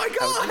 Oh my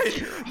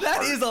god,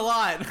 that is a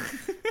lot.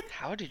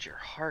 How did your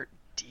heart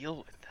deal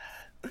with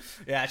that?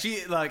 Yeah,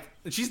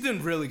 she's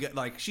doing really good.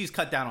 Like, she's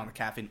cut down on the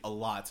caffeine a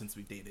lot since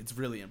we dated. It's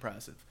really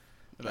impressive.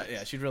 But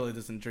yeah, she really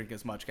doesn't drink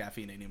as much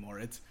caffeine anymore.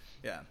 It's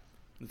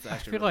actually. I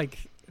feel like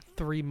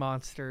 3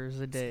 Monsters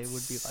a day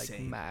would be like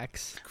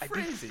max.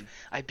 Crazy.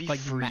 I'd be like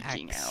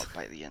freaking out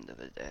by the end of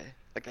the day.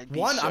 Like I'd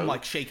be I'm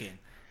like shaking.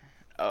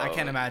 I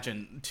can't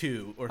imagine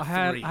 2 or 3.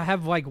 I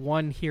have like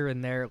 1 here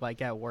and there,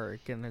 like at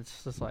work, and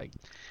it's just like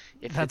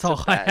that's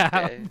all I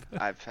have.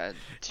 I've had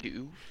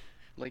 2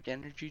 like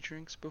energy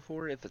drinks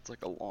before if it's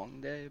like a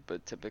long day,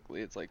 but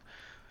typically it's like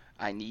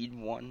I need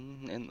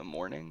 1 in the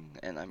morning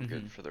and I'm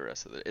good for the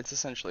rest of it. It's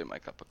essentially my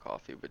cup of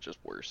coffee, but just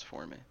worse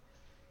for me.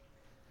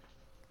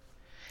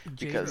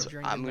 Because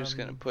I'm just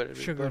gonna put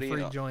everybody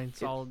sugar-free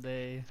joints all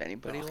day. If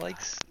anybody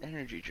likes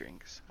energy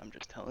drinks, I'm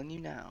just telling you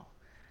now.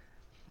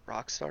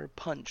 Rockstar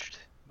Punched,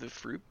 the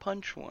fruit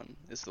punch one,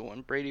 is the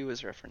one Brady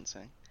was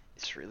referencing.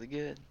 It's really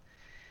good.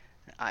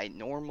 I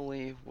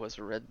normally was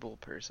a Red Bull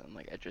person.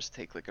 Like I just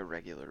take like a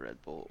regular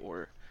Red Bull,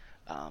 or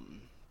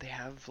they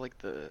have like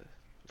the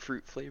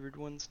fruit flavored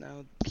ones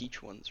now.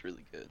 Peach one's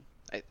really good,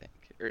 I think,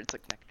 or it's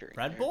like nectarine.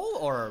 Red Bull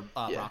or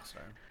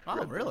Rockstar? Oh,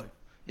 Red really? Bull.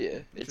 Yeah,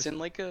 it's in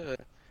like a.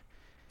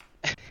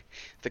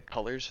 The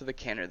colors for the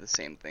can are the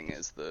same thing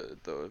as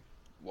the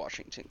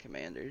Washington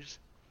Commanders.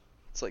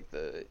 It's like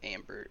the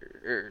amber,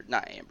 or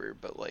not amber,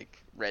 but like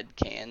red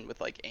can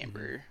with like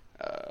amber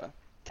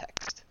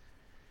text.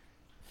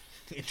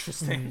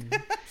 Interesting.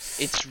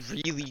 It's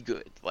really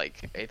good.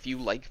 Like, if you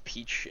like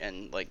peach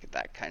and like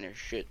that kind of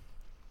shit,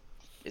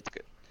 it's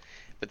good.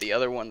 But the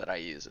other one that I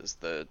use is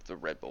the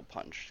Red Bull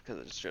Punch,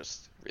 because it's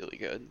just really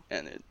good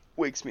and it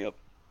wakes me up.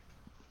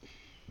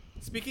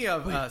 Speaking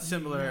of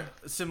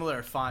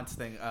similar fonts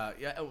thing,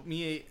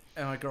 me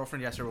and my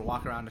girlfriend yesterday were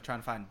walking around to try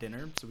and find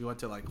dinner. So we went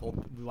to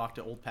we walked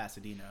to Old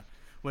Pasadena,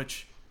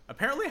 which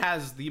apparently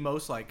has the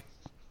most like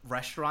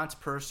restaurants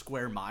per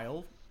square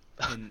mile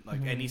in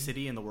like any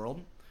city in the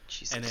world.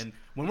 Jesus. And then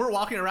when we're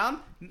walking around,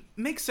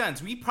 makes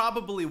sense. We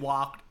probably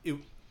walked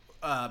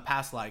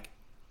past like,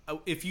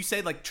 if you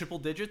say like triple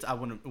digits, it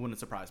wouldn't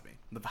surprise me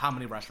how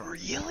many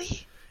restaurants.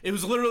 Really? It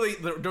was literally,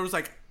 there was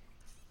like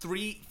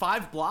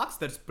 5 blocks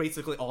that's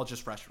basically all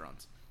just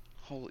restaurants.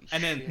 Holy shit.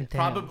 And then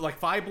probably like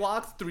 5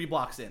 blocks, 3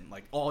 blocks in,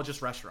 like all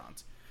just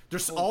restaurants.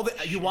 There's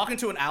you walk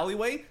into an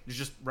alleyway, there's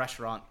just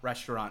restaurant,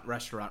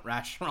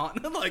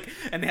 like,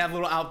 and they have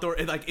little outdoor,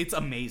 it's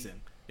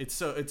amazing. It's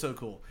so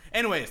cool.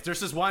 Anyways,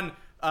 there's this one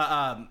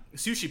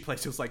sushi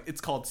place.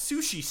 It's called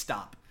Sushi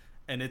Stop,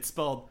 and it's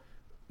spelled,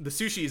 the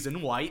sushi is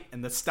in white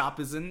and the stop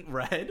is in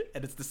red,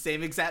 and it's the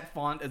same exact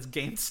font as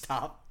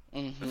GameStop.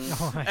 Mm-hmm.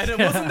 Oh, and it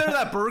wasn't there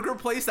that burger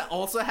place that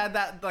also had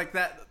that, like,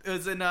 that it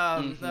was in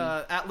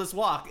Atlas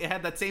Walk. It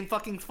had that same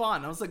fucking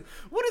font. I was like,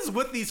 what is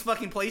with these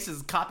fucking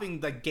places copying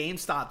the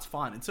GameStop's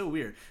font? It's so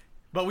weird.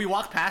 But we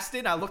walked past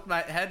it. I looked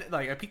my head,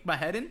 like, I peeked my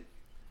head in.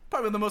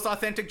 Probably the most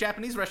authentic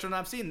Japanese restaurant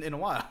I've seen in a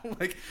while.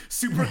 Like,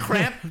 super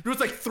cramped. There was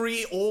like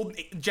 3 old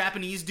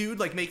Japanese dude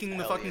like making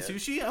the fucking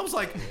sushi. I was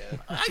like,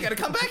 I gotta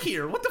come back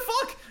here. What the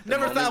fuck?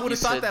 Never thought I would have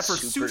thought that for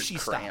Sushi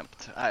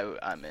cramped. Stop.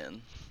 I'm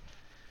in.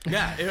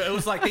 Yeah, it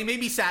was like they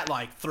maybe sat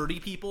like 30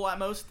 people at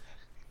most.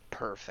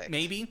 Perfect.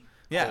 Maybe.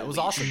 Yeah, Holy it was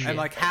awesome. Shit. And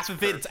like half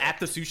of it's at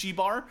the sushi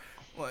bar.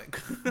 Like,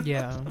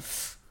 yeah.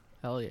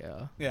 Hell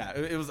yeah. Yeah,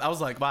 it was. I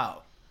was like,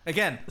 wow.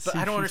 Again, but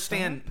I don't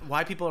understand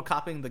why people are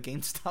copying the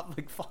GameStop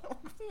like file.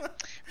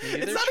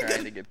 Maybe they're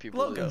trying to get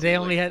people to they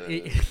only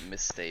like, had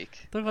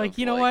mistake. They're like,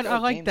 you know what? I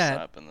like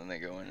that. And then they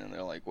go in and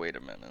they're like, wait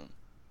a minute.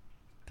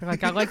 They're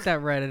like, I like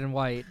that red and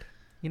white.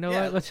 You know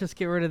what? Let's just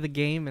get rid of the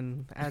game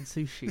and add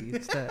sushi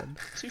instead.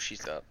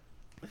 Sushi Stop.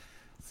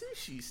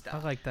 Sushi Stop. I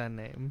like that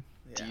name.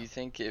 Yeah. Do you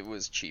think it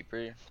was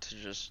cheaper to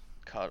just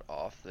cut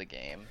off the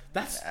game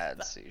and add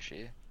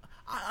sushi?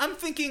 I'm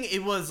thinking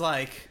it was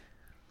like,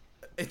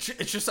 it's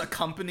just a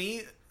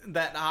company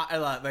that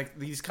like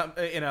these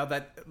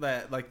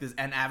that like this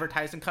an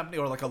advertising company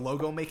or like a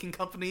logo making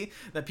company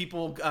that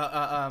people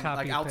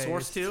like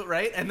outsource to,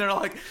 right? And they're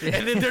like,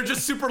 and then they're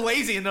just super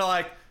lazy and they're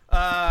like,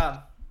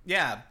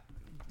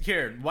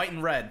 here, white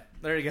and red.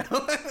 There you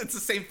go. It's the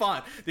same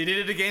font. They did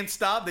it to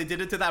GameStop. They did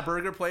it to that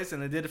burger place,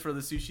 and they did it for the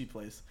sushi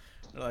place.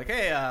 They're like,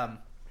 hey,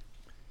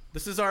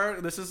 this is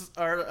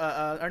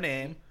our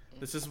name.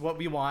 This is what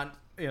we want.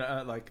 You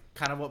know, like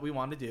kind of what we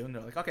want to do. And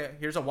they're like, okay,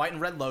 here's a white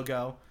and red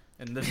logo,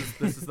 and this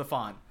is the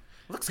font.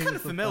 It looks kind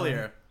of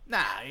familiar.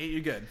 Nah, you're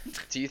good.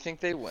 Do you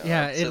think they will?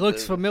 Yeah, it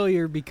looks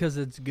familiar because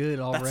it's good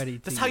already.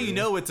 That's how you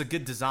know it's a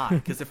good design,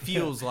 because it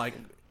feels like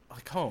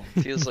home.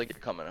 It feels like you're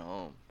coming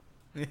home.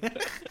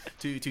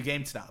 to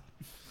GameStop.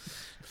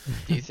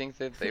 Do you think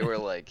that they were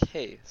like,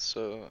 hey,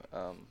 so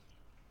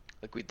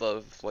like we'd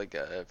love like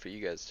for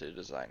you guys to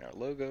design our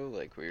logo,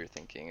 like we were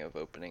thinking of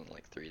opening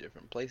like 3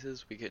 different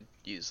places, we could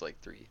use like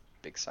 3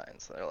 big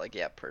signs. They're like,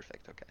 yeah,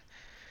 perfect, okay.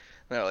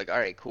 And they're like, all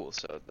right, cool,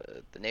 so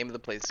the name of the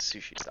place is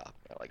Sushi Stop.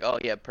 They're like, oh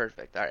yeah,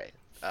 perfect, all right,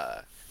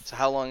 so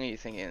how long are you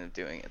thinking of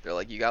doing it? They're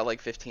like, you got like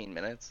 15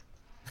 minutes.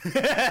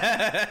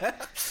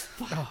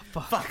 Oh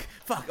fuck,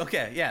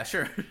 okay, yeah,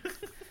 sure.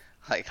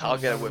 Like, I'll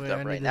get it whipped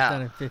up right now.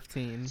 Done in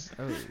 15.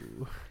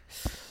 Oh,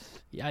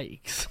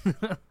 yikes!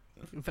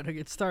 You better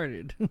get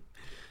started.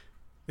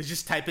 They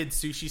just type in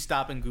Sushi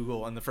Stop in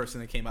Google, and the first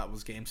thing that came out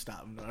was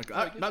GameStop. And they're like,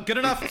 oh, not good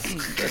enough.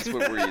 That's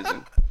what we're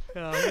using.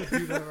 Yeah, I'm gonna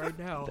do that right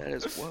now. That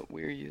is what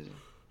we're using.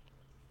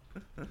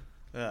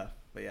 But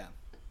yeah.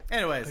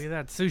 Anyways, look at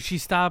that Sushi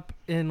Stop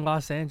in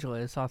Los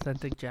Angeles,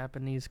 authentic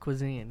Japanese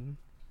cuisine.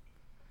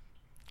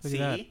 Look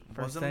see, at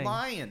that. wasn't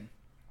lying.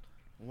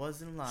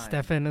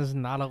 Stefan is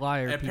not a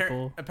liar,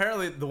 people.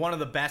 Apparently, one of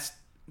the best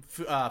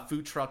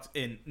food trucks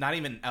in not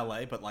even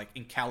LA, but like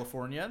in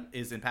California,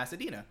 is in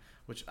Pasadena,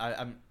 which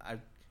I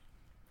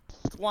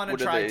want to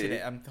try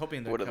today. I'm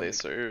hoping. What do they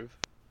serve?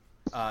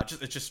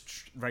 It's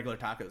just regular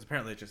tacos.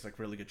 Apparently, it's just like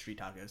really good street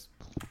tacos.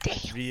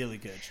 Damn. Really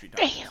good street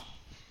tacos. Damn.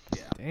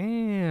 Yeah.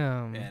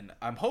 Damn. And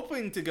I'm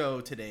hoping to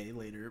go today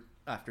later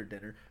after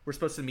dinner. We're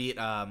supposed to meet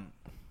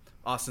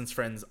Austin's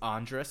friends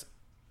Andres.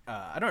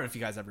 I don't know if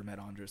you guys ever met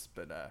Andres,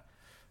 but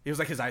he was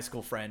like his high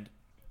school friend.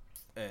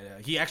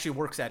 He actually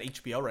works at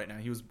HBO right now.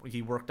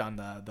 He worked on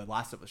the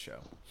Last of Us show.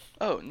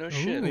 Oh no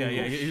shit! Ooh,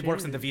 yeah. He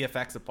works in the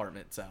VFX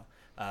department. So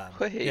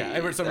we're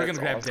gonna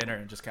grab dinner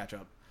and just catch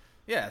up.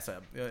 Yeah,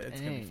 so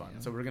it's gonna be fun.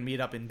 So we're gonna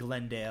meet up in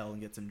Glendale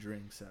and get some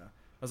drinks. So I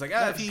was like,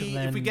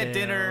 if we get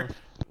dinner,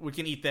 we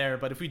can eat there.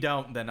 But if we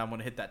don't, then I'm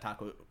gonna hit that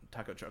taco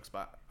truck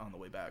spot on the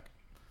way back.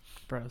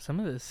 Bro, some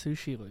of this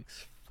sushi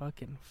looks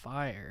fucking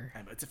fire.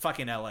 It's a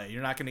fucking LA.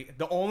 You're not gonna.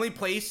 The only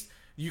place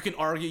you can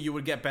argue you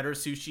would get better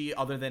sushi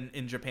other than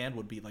in Japan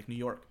would be like New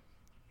York.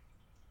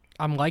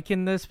 I'm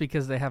liking this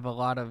because they have a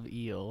lot of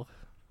eel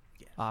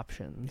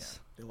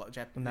options.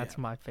 Yeah. And that's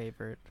my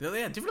favorite.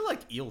 Yeah, they really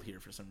like eel here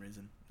for some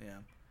reason. Yeah,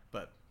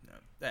 but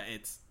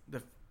it's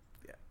the.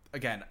 Yeah.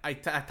 Again, I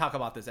talk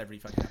about this every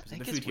fucking episode. I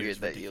think it's weird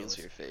that eel's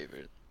your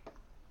favorite.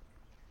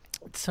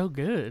 It's so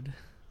good.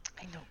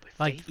 I know, but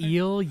like favorite?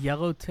 Eel,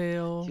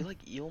 yellowtail. Do you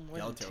like eel more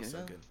than tuna?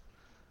 So good.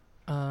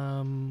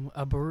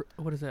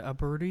 What is it?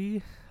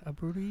 Aburi,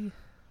 Aburi,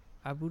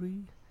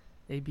 Aburi,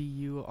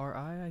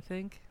 I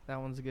think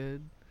that one's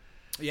good.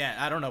 Yeah,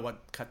 I don't know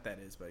what cut that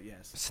is, but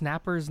yes.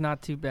 Snapper's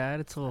not too bad.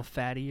 It's a little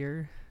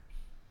fattier.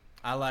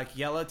 I like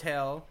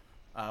yellowtail.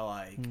 I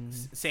like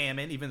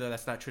salmon, even though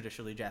that's not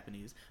traditionally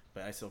Japanese,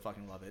 but I still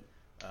fucking love it.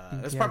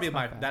 That's probably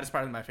that is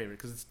probably my favorite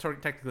because it's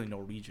technically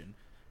Norwegian.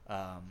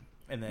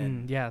 And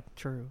then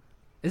true.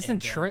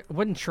 Isn't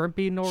wouldn't shrimp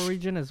be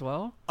Norwegian as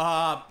well?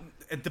 But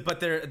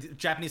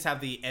Japanese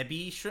have the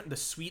ebi shrimp, the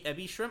sweet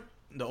ebi shrimp,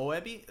 the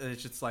oebi.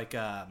 It's just like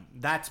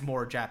that's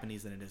more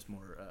Japanese than it is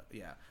more.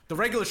 The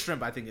regular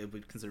shrimp I think it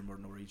would consider more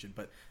Norwegian,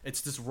 but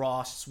it's this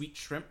raw sweet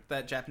shrimp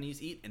that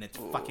Japanese eat, and it's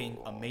fucking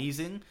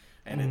amazing,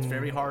 and it's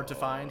very hard to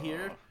find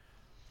here.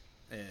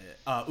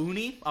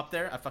 Uni up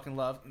there, I fucking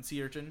love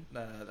sea urchin.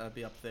 That'd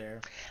be up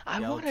there. I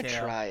want to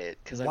try it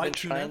because I've been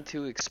trying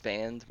to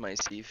expand my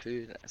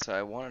seafood. So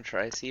I want to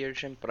try sea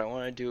urchin, but I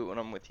want to do it when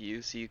I'm with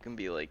you, so you can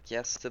be like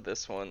yes to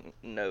this one,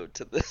 no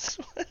to this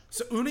one.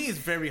 So uni is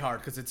very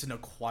hard because it's an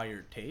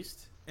acquired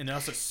taste, and it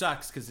also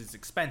sucks because it's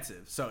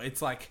expensive. So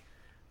it's like,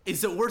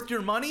 is it worth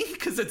your money?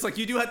 Because it's like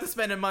you do have to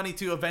spend money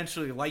to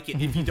eventually like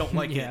it if you don't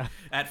like it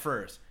at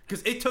first.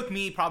 Because it took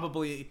me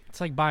probably...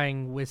 It's like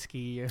buying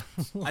whiskey.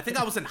 I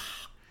think I was in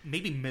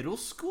maybe middle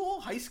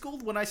school, high school,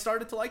 when I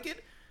started to like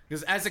it.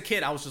 Because as a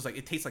kid, I was just like,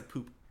 it tastes like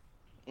poop.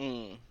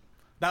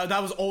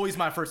 That was always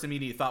my first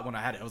immediate thought when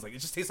I had it. I was like, it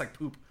just tastes like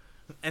poop.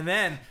 And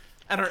then,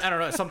 I don't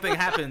know, something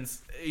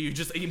happens. You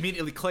just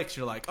immediately clicks.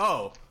 You're like,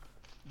 oh,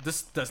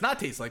 this does not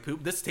taste like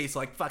poop. This tastes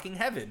like fucking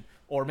heaven.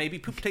 Or maybe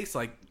poop tastes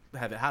like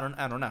heaven. I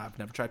don't know. I've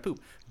never tried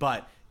poop.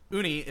 But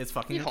uni is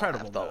fucking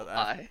incredible. You don't have to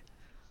lie.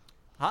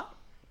 Huh?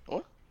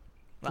 What?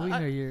 We know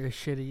you're a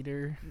shit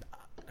eater.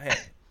 Hey.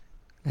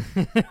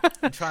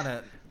 I'm trying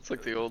to... It's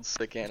like the old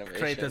sick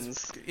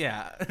animations.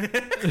 Yeah.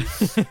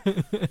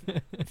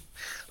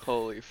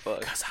 Holy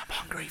fuck. Because I'm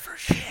hungry for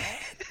shit.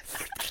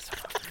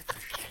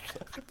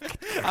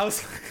 I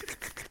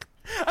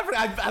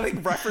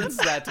think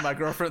referenced that to my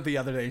girlfriend the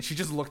other day, and she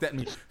just looked at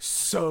me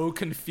so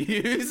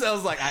confused. I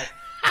was like,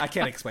 I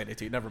can't explain it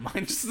to you. Never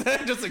mind.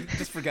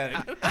 Just forget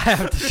it. I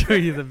have to show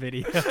you the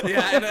video.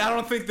 Yeah, and I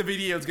don't think the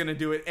video is gonna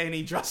do it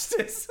any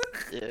justice.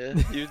 Yeah,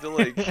 you have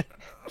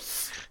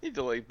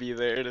to be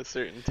there at a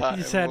certain time.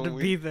 You just had to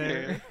be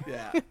there.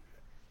 Yeah.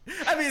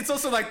 I mean, it's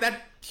also like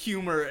that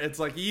humor. It's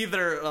like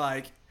either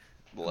like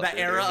that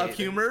era of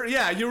humor.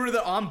 Yeah, you were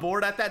either on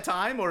board at that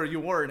time or you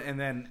weren't, and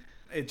then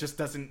it just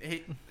doesn't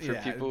hit. For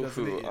people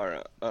who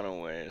are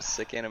unaware,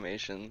 Sick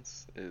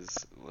Animations is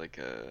like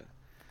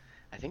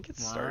I think it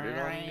started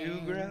on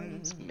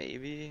Newgrounds,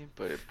 maybe,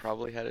 but it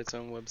probably had its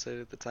own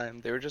website at the time.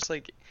 They were just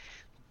like,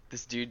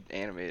 this dude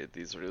animated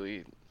these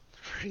really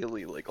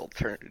like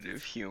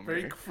alternative humor.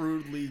 Very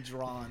crudely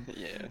drawn.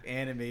 Yeah.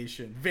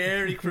 Animation.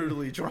 Very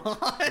crudely drawn.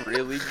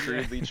 Really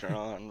crudely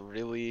drawn.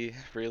 Really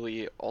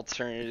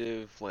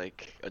alternative,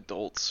 like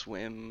Adult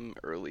Swim,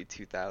 early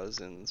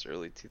 2000s,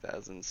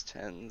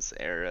 10s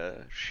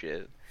era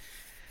shit.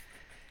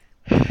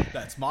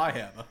 That's my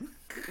hammer.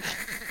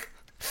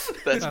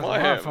 That's my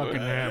hammer. Fucking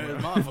hammer.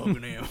 That's my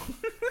fucking hammer.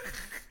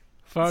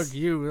 Fuck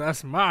you,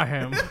 that's my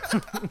hammer.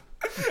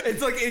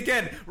 It's like,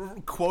 again,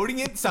 quoting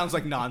it sounds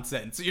like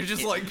nonsense. You're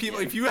just like,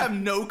 people, if you have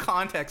no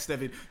context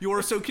of it, you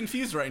are so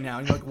confused right now.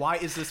 And you're like, why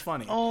is this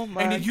funny? Oh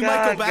my God, and you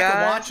might go back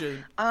and watch it.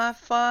 I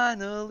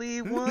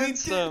finally won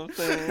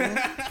something.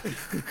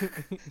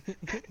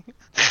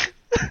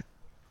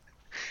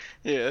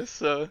 Yeah,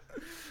 so...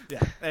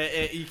 Yeah,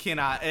 you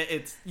cannot.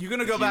 You're going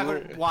to go back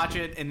and watch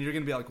it, and you're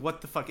going to be like, what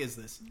the fuck is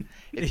this?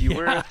 If you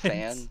were a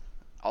fan...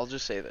 I'll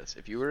just say this.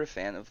 If you were a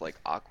fan of, like,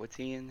 Aqua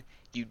Teen,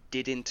 you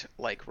didn't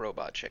like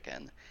Robot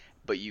Chicken,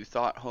 but you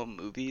thought home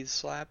movies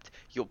slapped,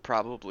 you'll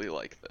probably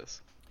like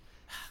this.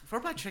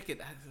 Robot Chicken...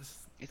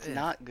 It's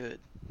not good.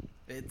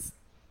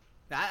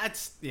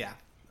 Yeah.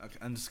 Okay,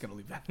 I'm just going to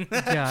leave that.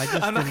 Yeah, I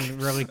just didn't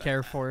really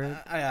care for it.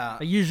 I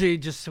usually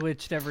just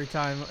switched every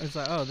time. It's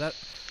like, oh, that...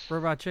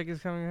 Robot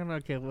Chicken's coming on?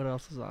 Okay, what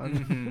else is on?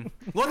 Mm-hmm.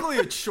 Luckily,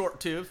 it's short,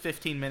 too.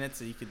 15 minutes,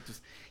 so you could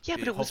just... Yeah,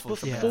 but it was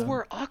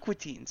before Aqua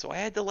Teen, so I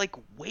had to, like,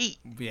 wait.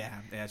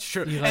 Yeah, it's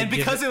true. And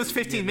because it was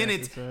 15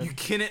 minutes, you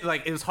couldn't,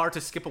 like, it was hard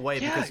to skip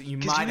away because you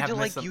might have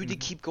missed something. You had to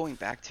keep going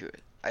back to it.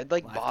 I'd,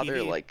 like,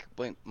 bother, like,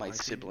 my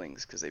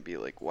siblings, because they'd be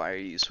like, why are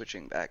you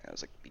switching back? And I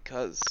was like,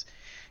 because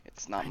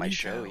it's not my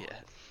show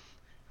yet.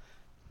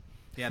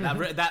 Yeah,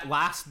 that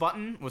last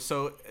button was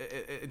so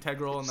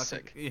integral and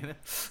sick.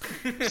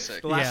 The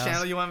last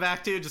channel you went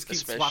back to just keep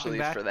swapping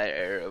back. Especially for that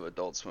era of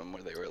Adult Swim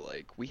where they were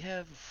like, we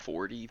have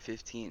 40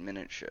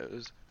 15-minute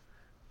shows.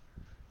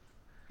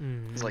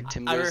 It's like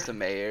Tim Goes to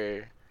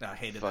Mayor. I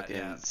hated fucking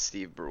that. Yeah.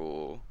 Steve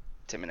Brule,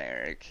 Tim and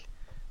Eric.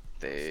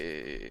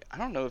 I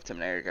don't know if Tim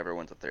and Eric ever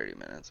went to 30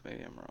 minutes.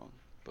 Maybe I'm wrong,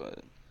 but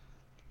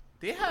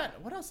they had,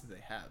 what else did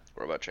they have?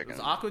 Robot Chicken. It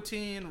was Aqua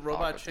Teen,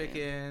 Robot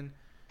Chicken.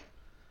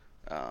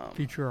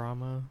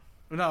 Futurama.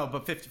 No,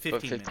 but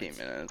 15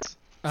 minutes.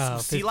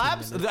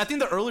 C-Labs? I think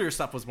the earlier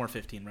stuff was more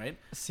 15, right?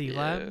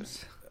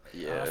 C-Labs?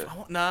 Yeah.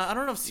 I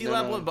don't know if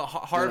C-Lab was, but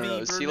Harvey.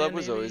 No. C-Lab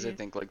was always, I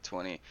think, like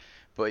 20.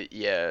 But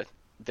yeah,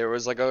 there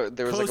was like a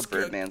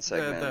Birdman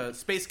segment. The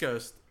Space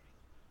Ghost.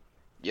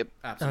 Yep.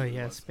 Absolutely. Oh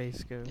yeah,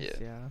 Space Ghost.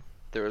 Yeah.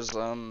 There was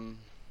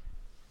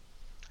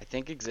I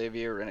think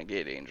Xavier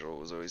Renegade Angel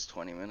was always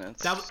 20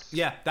 minutes. That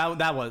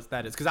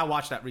is because I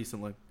watched that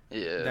recently.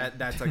 Yeah.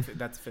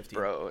 That's 15.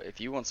 Bro, if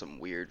you want some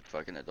weird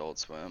fucking Adult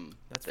Swim,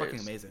 that's fucking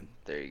amazing.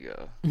 There you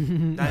go.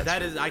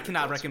 that is, I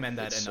cannot recommend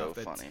that enough. So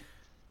it's funny.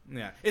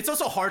 Yeah, it's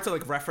also hard to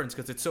like reference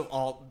because it's so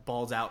all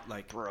balls out.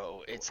 Like,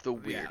 bro, it's the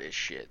weirdest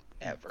shit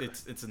ever.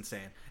 It's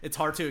insane. It's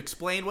hard to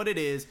explain what it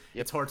is.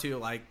 Yep. It's hard to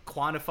like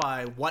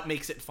quantify what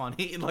makes it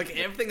funny. Like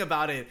everything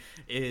about it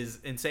is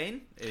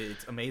insane.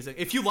 It's amazing.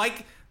 If you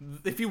watch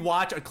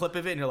a clip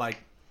of it and you're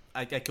like,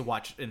 I could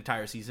watch an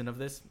entire season of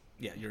this.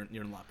 Yeah, you're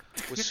in luck.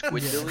 Was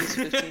Squidbillies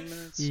 15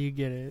 minutes? You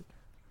get it.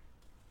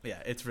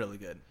 Yeah, it's really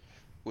good.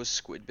 Was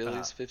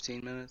Squidbillies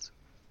 15 minutes?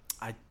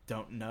 I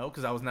don't know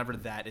because I was never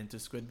that into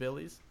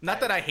Squidbillies.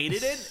 Not that I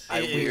hated it.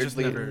 I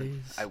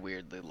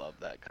weirdly love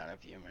that kind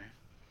of humor.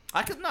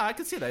 I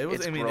could see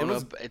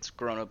that. It's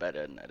grown up at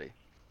Ed and Eddie.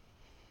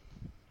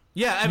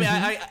 Yeah, I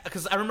mean,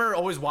 because I remember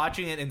always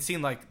watching it and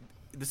seeing like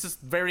this is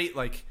very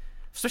like,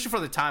 especially for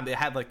the time they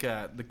had like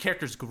the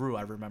characters grew.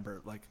 I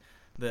remember like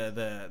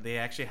they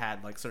actually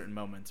had like certain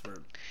moments where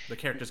the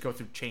characters go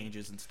through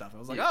changes and stuff. I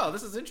was like, oh,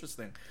 this is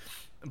interesting.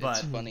 But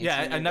it's funny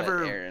I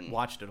never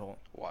watched it whole.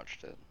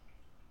 Watched it.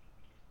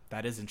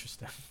 That is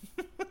interesting.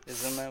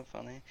 Isn't that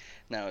funny?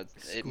 No,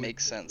 it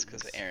makes sense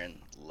because Aaron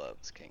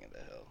loves King of the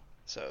Hill,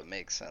 so it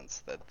makes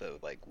sense that the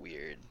like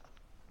weird,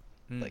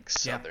 like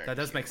southern. Yeah, that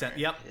does make sense.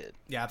 Yep.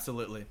 Yeah,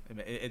 absolutely.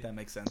 That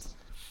makes sense.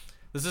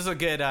 This is a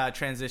good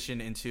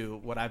transition into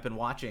what I've been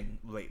watching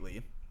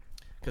lately,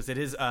 because it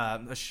is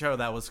a show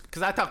that was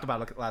because I talked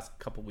about it the last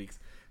couple weeks.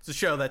 It's a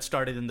show that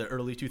started in the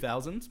early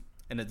 2000s,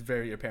 and it's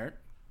very apparent.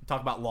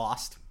 Talk about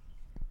Lost.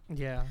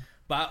 Yeah.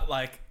 But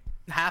like.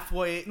 A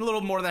little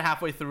more than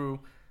halfway through,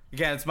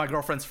 again, it's my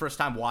girlfriend's first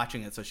time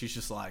watching it, so she's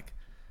just like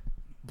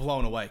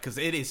blown away because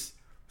it is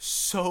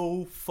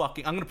so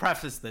fucking. I'm gonna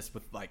preface this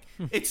with like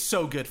it's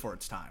so good for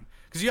its time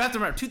because you have to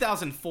remember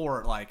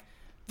 2004, like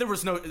there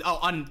was no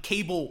on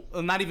cable,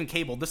 not even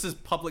cable. This is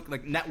public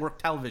like network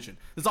television.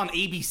 This is on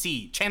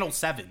ABC, Channel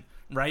 7,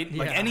 right?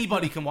 Like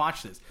anybody can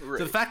watch this. Right.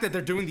 So the fact that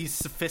they're doing these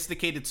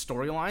sophisticated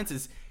storylines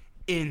is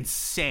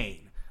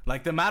insane.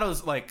 Like the amount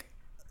of like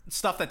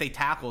stuff that they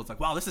tackle, it's like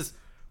wow, this is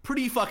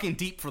pretty fucking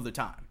deep for the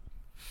time.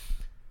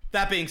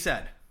 That being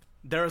said,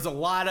 there is a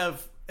lot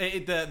of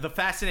the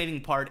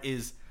fascinating part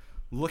is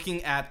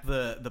looking at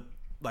the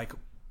like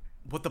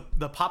what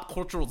the pop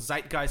cultural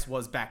zeitgeist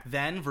was back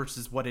then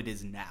versus what it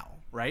is now,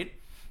 right?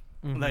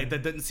 Mm-hmm.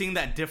 Like seeing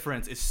that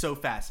difference is so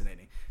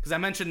fascinating because I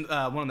mentioned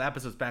one of the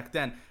episodes back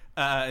then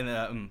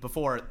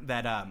before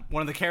that one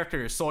of the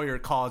characters Sawyer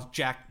calls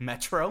Jack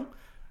Metro.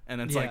 And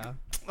it's like,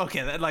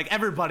 okay, that, like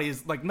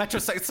everybody's like Metro.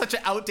 It's such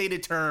an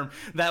outdated term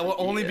that will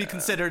only be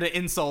considered an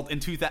insult in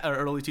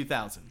early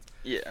 2000s.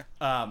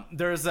 Yeah.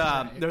 There's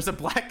a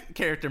black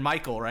character,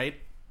 Michael, right?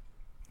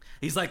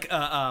 He's like,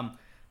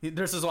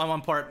 there's this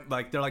one part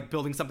like they're like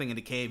building something in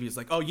a cave. He's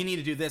like, oh, you need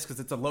to do this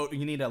because it's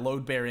you need a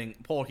load bearing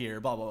pole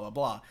here, blah blah blah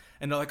blah.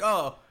 And they're like,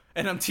 oh,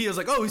 and Tia's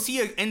like, oh, is he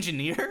an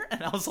engineer?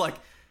 And I was like,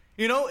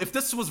 you know, if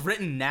this was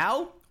written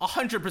now,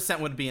 100%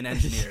 would be an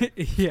engineer.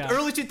 Yeah.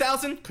 Early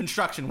 2000,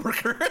 construction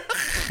worker.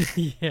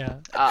 Yeah.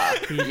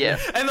 Yeah.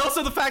 And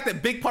also the fact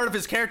that big part of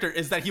his character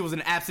is that he was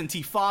an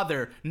absentee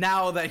father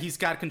now that he's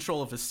got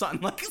control of his son.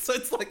 Like, so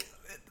it's like,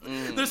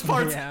 there's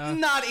parts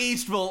not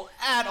aged well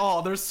at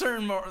all. There's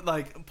certain more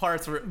like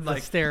parts where like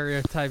the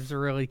stereotypes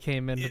really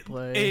came into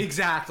play.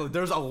 Exactly.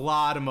 There's a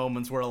lot of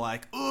moments where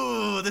like,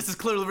 ooh, this is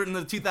clearly written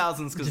in the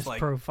 2000s because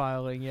like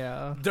profiling,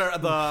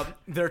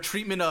 their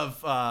treatment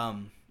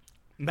of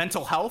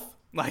mental health.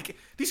 Like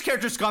these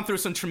characters gone through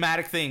some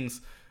traumatic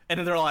things, and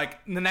then they're like,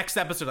 in the next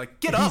episode, like,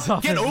 get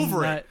up, get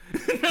over it.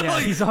 Yeah,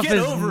 like, he's off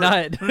his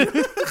nut.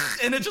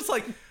 And it's just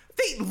like.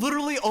 They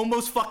literally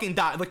almost fucking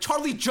died. Like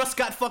Charlie just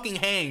got fucking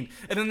hanged,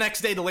 and the next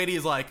day the lady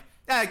is like,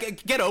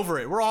 "Get over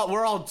it. We're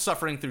all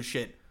suffering through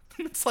shit."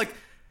 It's like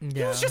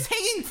he was just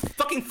hanging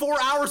fucking 4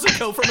 hours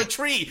ago from a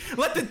tree.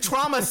 Let the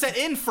trauma set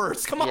in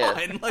first. Come on,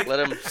 like,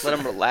 let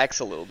him relax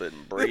a little bit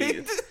and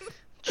breathe.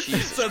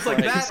 So it's like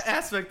that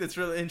aspect that's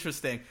really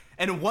interesting.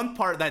 And one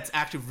part that's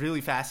actually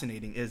really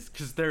fascinating is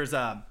because there's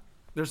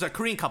there's a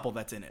Korean couple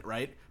that's in it,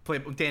 right?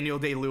 Played Daniel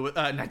Day-Lewis,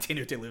 not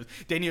Daniel Day-Lewis.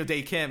 Daniel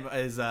Day-Kim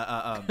is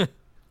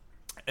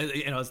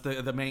is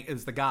the main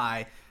is the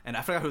guy, and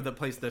I forgot who that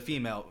plays the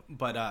female,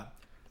 but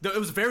it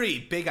was very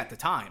big at the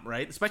time,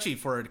 right? Especially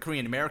for a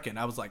Korean American.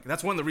 I was like,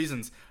 that's one of the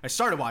reasons I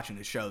started watching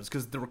the shows,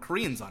 because there were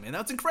Koreans on it, and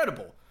that's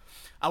incredible.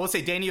 I would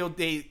say Daniel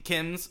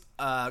Day-Kim's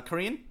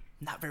Korean,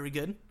 not very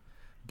good,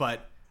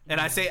 but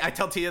I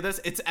tell Tia this,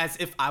 it's as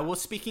if I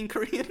was speaking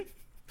Korean.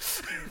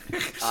 So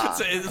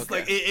it's okay.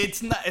 Like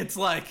it's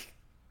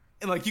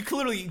like you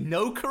clearly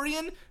know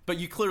Korean, but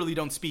you clearly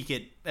don't speak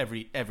it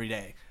every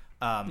day.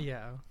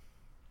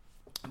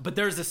 But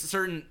there's a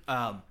certain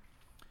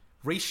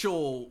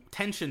racial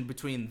tension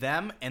between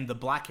them and the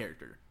black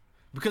character,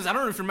 because I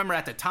don't know if you remember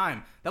at the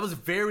time, that was a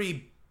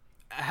very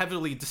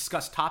heavily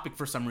discussed topic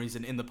for some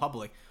reason in the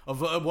public.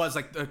 It was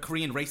like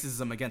Korean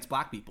racism against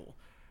black people.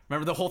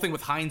 Remember the whole thing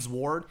with Heinz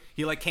Ward?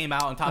 He like came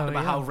out and talked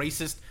about how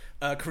racist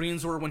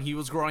Koreans were when he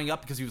was growing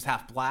up, because he was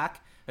half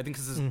black. I think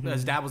because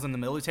his dad was in the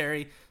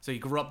military, so he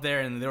grew up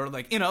there, and they were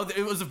like,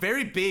 it was a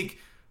very big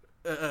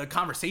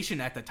conversation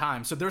at the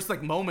time. So there's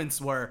like moments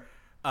where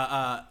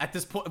at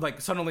this point, like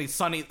suddenly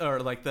Sonny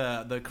or like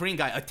the Korean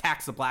guy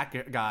attacks the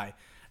black guy,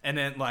 and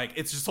then like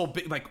it's just so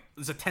big, like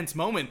it's a tense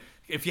moment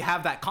if you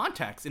have that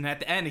context. And at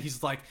the end,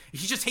 he's like,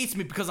 he just hates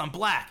me because I'm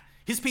black.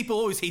 His people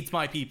always hates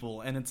my people,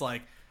 and it's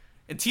like.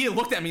 And Tia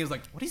looked at me and was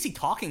like, what is he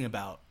talking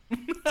about?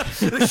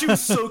 She was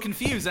so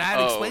confused. I had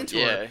to explain to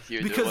her.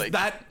 Because like,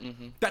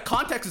 that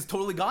context is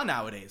totally gone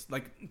nowadays.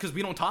 Like, because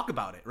we don't talk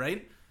about it,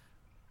 right?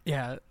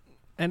 Yeah.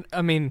 And,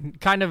 I mean,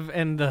 kind of,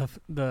 and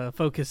the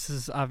focus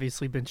has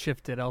obviously been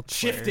shifted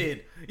elsewhere.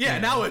 Yeah,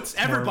 now it's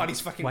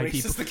everybody's fucking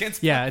racist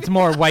against black people. It's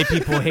more white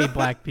people hate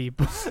black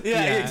people.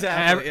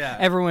 Exactly.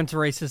 Everyone's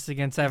racist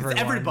against everyone.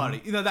 It's everybody.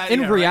 That,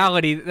 in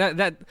reality, right?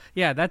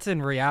 that's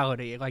in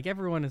reality. Like,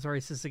 everyone is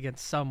racist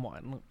against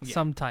someone,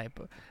 some type.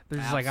 They're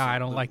just like, I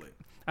don't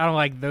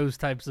like those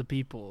types of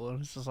people.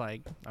 And it's just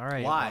like, all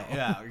right. Why? Well.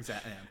 Yeah,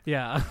 exactly.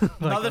 Yeah. Like,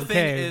 another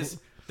thing is,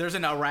 there's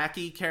an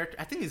Iraqi character.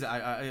 I think he's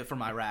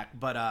from Iraq,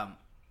 but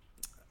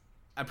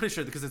I'm pretty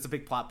sure because it's a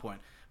big plot point.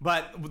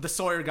 But the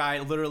Sawyer guy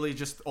literally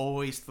just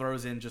always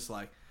throws in just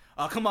like,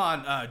 oh, come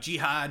on,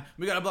 jihad,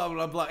 we gotta blah,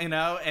 blah, blah,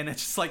 and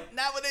it's just like,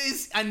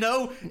 nowadays, I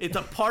know it's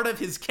a part of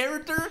his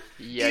character,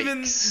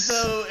 even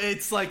though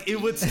it's like, it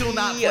would still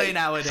not play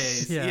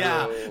nowadays.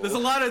 Yeah. There's a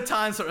lot of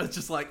times where it's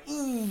just like,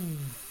 ooh,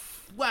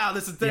 wow,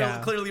 this is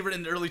clearly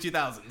written in the early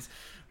 2000s.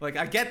 Like,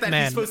 I get that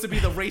he's supposed to be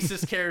the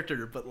racist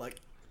character, but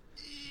like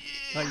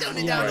tone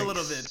it down a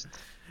little bit.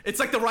 It's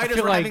like the writers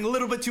were having a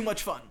little bit too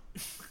much fun.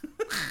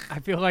 I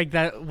feel like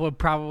that would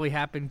probably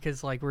happen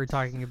because, like we were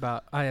talking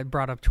about, I had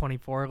brought up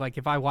 24. Like,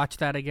 if I watch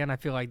that again, I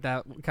feel like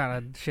that kind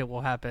of shit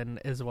will happen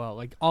as well.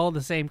 Like, all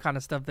the same kind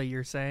of stuff that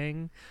you're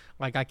saying.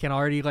 Like, I can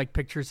already, like,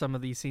 picture some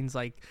of these scenes,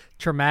 like,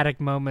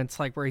 traumatic moments,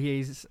 like, where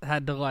he's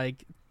had to,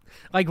 like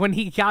when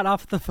he got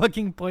off the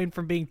fucking plane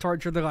from being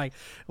tortured, they're like,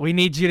 we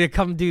need you to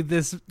come do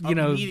this,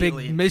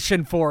 big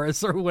mission for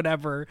us or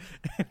whatever.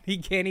 He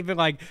can't even,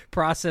 like,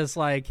 process,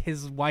 like,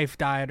 his wife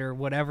died or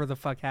whatever the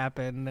fuck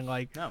happened. And,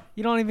 like,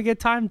 you don't even get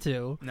time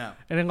to. No.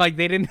 And then, like,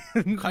 they didn't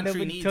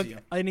took you.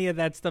 any of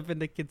that stuff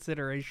into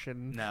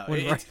consideration. No.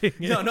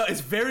 It's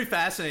very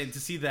fascinating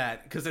to see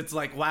that, because it's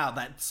like, wow,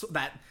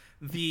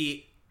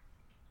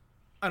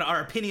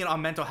 our opinion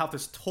on mental health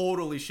has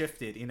totally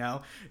shifted,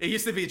 It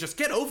used to be just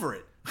get over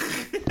it.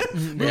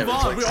 Move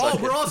on. Like,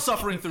 we're all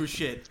suffering through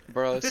shit.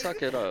 Bro,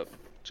 suck it up.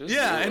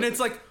 And it's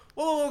like,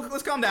 whoa,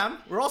 let's calm down.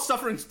 We're all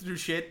suffering through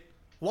shit.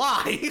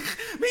 Why?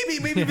 maybe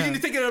we need to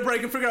take a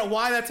break and figure out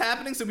why that's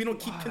happening, so we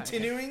don't keep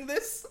continuing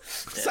this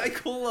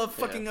cycle of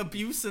fucking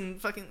abuse and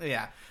fucking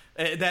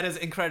that is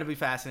incredibly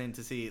fascinating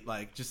to see,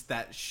 like, just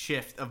that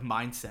shift of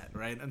mindset,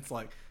 right? And it's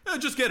like,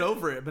 just get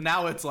over it. But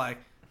now it's like,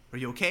 are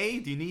you okay?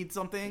 Do you need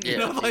something?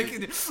 Like,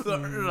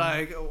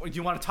 do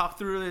you want to talk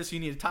through this? You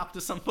need to talk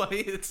to somebody.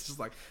 It's just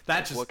like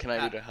that. Just what can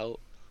I do to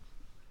help?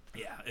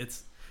 Yeah,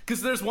 it's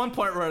because there's one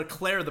point where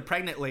Claire, the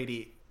pregnant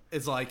lady,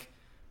 is like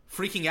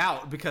freaking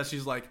out because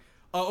she's like,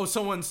 oh,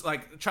 someone's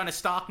like trying to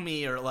stalk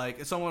me, or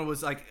like someone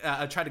was like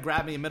trying to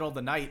grab me in the middle of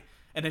the night.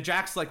 And then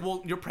Jack's like,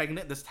 well, you're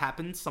pregnant. This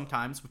happens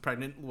sometimes with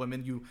pregnant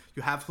women. You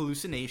have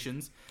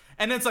hallucinations.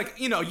 And then it's like,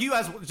 you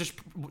as just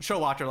show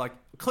watcher, like,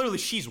 clearly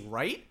she's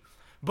right.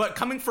 But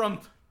coming from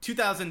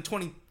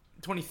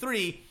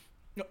 2023,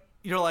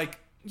 you're like,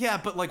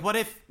 yeah, but like, what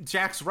if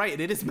Jack's right?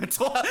 It is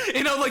mental health.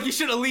 Like, you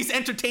should at least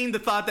entertain the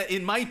thought that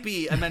it might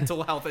be a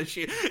mental health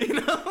issue.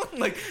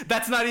 Like,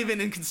 that's not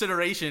even in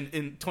consideration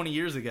in 20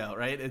 years ago,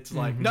 right? It's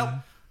like, nope,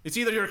 it's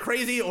either you're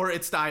crazy or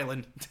it's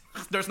styling.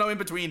 There's no in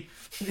between.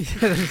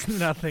 There's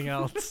nothing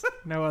else.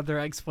 No other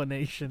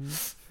explanation.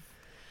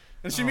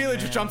 And she immediately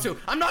just jumps to,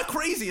 I'm not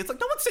crazy. It's like,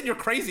 no one said you're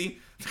crazy.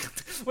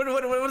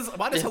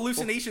 Why does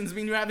hallucinations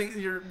mean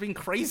you're being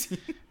crazy?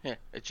 Yeah,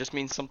 it just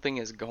means something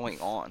is going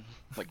on.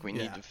 Like, we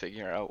need to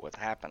figure out what's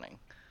happening.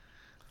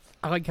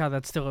 I like how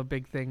that's still a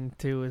big thing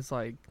too. Is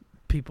like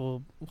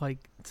people like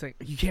say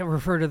you can't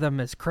refer to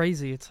them as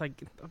crazy. It's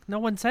like no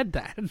one said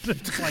that.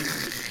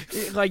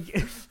 It's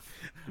like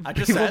I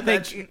just said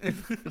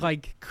that.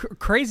 Like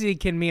crazy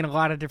can mean a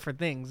lot of different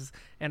things,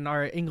 and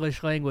our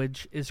English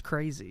language is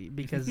crazy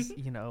because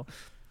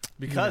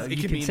because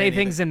you can say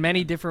things in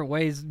many different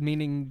ways,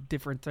 meaning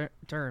different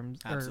terms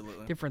or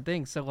different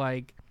things. So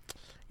like,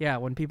 yeah,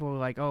 when people are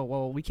like, "Oh,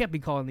 well, we can't be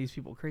calling these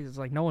people crazy," it's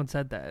like no one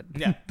said that.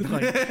 Yeah,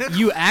 like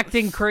you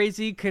acting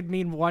crazy could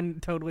mean one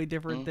totally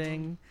different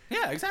thing.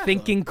 Yeah, exactly.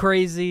 Thinking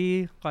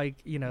crazy, like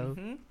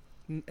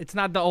it's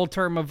not the old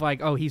term of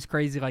like, oh, he's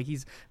crazy, like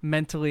he's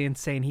mentally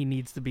insane, he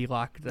needs to be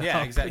locked up.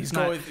 Yeah, exactly.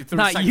 He's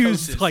not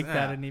used like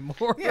that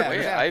anymore. Yeah,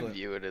 exactly. I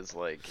view it as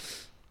like,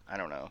 I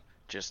don't know,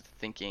 just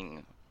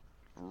thinking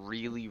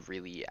really,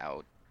 really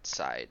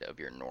outside of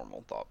your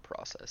normal thought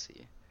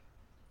processy.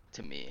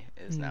 To me,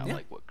 is now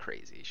like what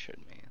crazy should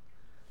mean.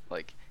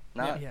 Like,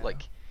 not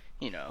like,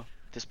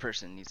 this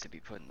person needs to be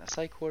put in a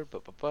psych ward,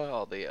 but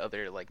all the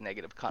other like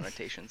negative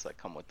connotations that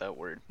come with that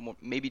word.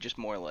 Maybe just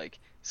more like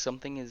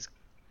something is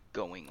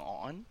going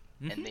on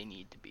and they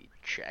need to be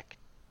checked.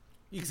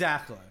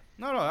 Exactly.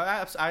 No,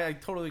 I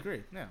totally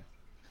agree. Yeah.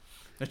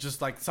 It's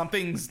just like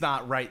something's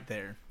not right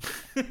there.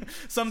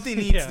 Something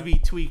needs to be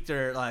tweaked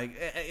or like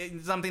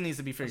something needs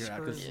to be figured out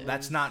because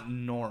that's not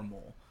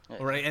normal,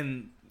 right?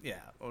 And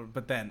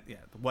but then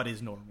what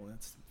is normal?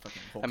 That's a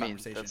fucking whole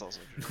conversation. That's also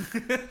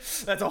true.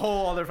 That's a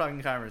whole other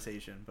fucking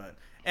conversation. But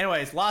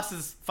anyways, Lost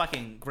is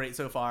fucking great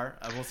so far.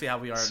 We'll see how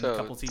we are in a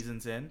couple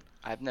seasons in.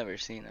 I've never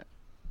seen it.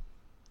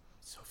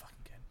 So fucking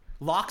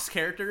good. Locke's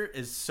character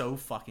is so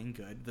fucking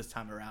good this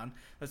time around,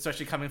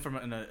 especially coming from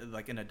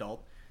an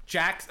adult.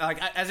 Jack's like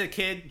as a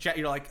kid,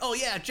 you're like, oh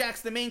yeah,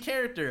 Jack's the main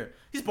character.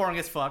 He's boring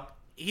as fuck.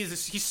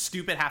 He's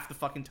stupid half the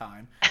fucking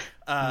time.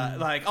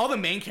 Like all the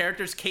main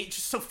characters, Kate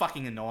just so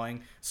fucking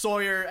annoying.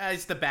 Sawyer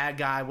as the bad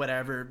guy,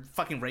 whatever,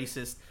 fucking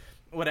racist,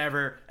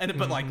 whatever.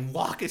 But like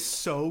Locke is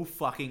so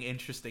fucking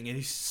interesting and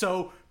he's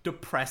so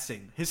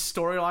depressing. His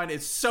storyline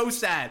is so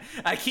sad.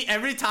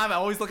 Every time I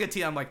always look at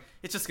T, I'm like,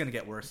 it's just gonna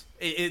get worse.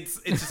 It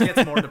just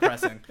gets more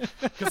depressing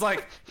because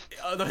like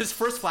his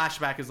first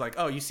flashback is like,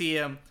 oh, you see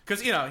him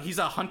because he's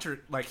a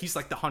hunter, like he's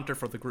like the hunter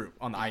for the group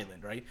on the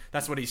island, right?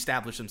 That's what he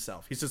established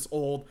himself. He's this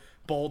old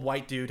bald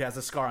white dude who has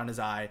a scar on his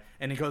eye,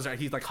 and he goes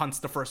he like hunts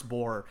the first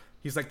boar.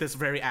 He's like this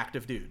very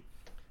active dude.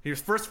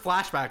 His first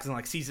flashback is in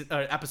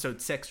like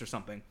episode 6 or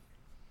something,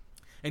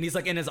 and he's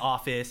like in his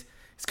office.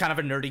 He's kind of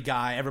a nerdy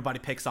guy. Everybody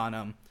picks on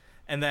him.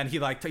 And then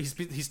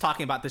he's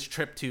talking about this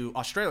trip to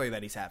Australia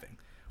that he's having,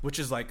 which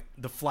is like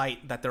the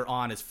flight that they're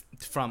on is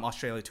from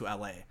Australia to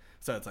LA.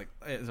 So it's like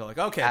they're like,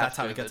 okay, that's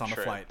how he gets on the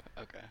flight.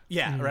 Okay.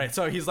 Yeah, right.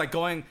 So he's like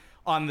going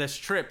on this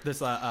trip, this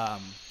what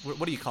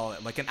do you call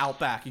it? Like an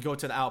outback. You go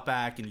to the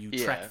outback and you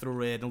trek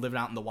through it and live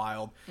out in the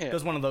wild. Yeah.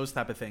 Does one of those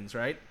type of things,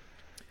 right?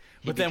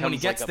 But then when he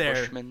gets there,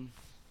 bushman.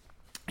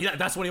 Yeah,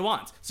 that's what he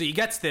wants. So he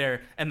gets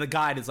there and the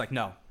guide is like,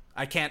 no,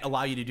 I can't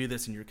allow you to do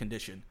this in your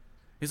condition.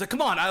 He's like,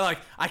 come on,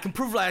 I can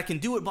prove that I can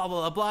do it, blah,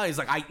 blah, blah, blah. He's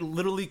like, I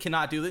literally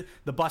cannot do it.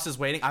 The bus is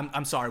waiting.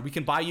 I'm sorry. We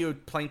can buy you a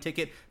plane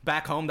ticket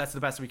back home. That's the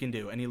best we can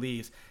do. And he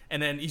leaves.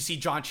 And then you see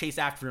John chase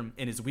after him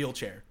in his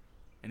wheelchair.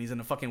 And he's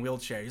in a fucking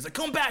wheelchair. He's like,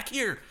 come back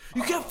here.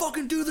 You can't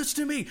fucking do this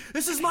to me.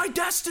 This is my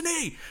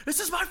destiny. This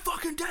is my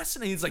fucking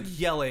destiny. He's like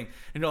yelling.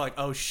 And you're like,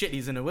 oh shit,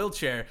 he's in a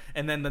wheelchair.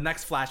 And then the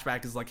next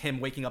flashback is like him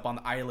waking up on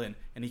the island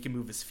and he can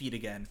move his feet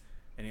again.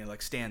 And he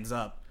like stands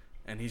up.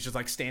 And he's just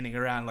like standing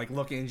around like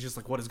looking. He's just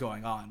like, what is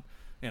going on?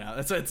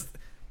 It's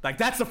like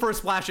that's the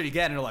first flash that you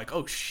get, and you're like,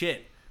 oh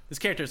shit, this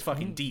character is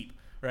fucking deep,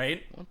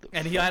 right?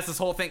 And he has this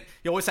whole thing.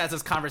 He always has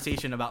this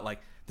conversation about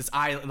like this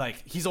island.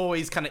 Like he's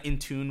always kind of in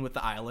tune with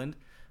the island.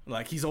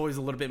 Like he's always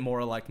a little bit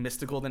more like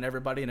mystical than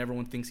everybody, and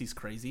everyone thinks he's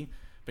crazy.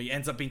 But he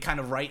ends up being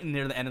kind of right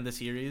near the end of the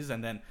series,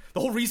 and then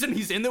the whole reason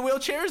he's in the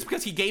wheelchair is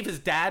because he gave his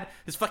dad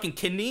his fucking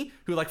kidney,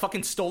 who like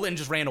fucking stole it and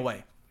just ran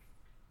away.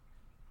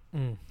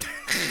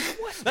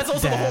 That's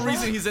also the whole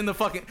reason he's in the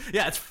fucking...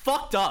 Yeah, it's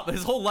fucked up.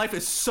 His whole life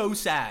is so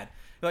sad.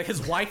 Like,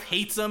 his wife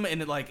hates him,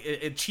 and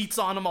it cheats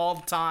on him all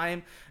the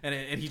time,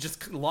 and he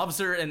just loves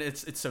her, and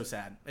it's so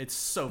sad. It's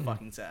so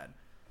fucking sad.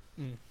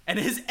 And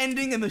his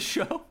ending in the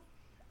show,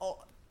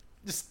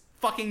 just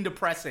fucking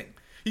depressing.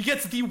 He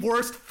gets the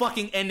worst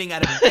fucking ending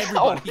out of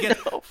everybody. He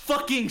gets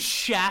fucking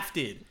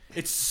shafted.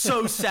 It's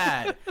so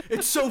sad.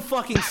 It's so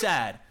fucking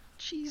sad.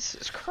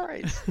 Jesus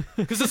Christ!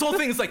 Because this whole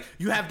thing is like,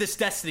 you have this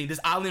destiny,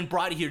 this island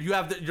brought here. You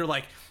have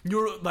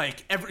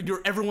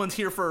everyone's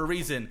here for a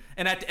reason.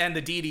 And at the end,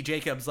 the deity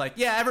Jacob's like,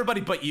 yeah,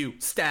 everybody but you.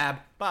 Stab.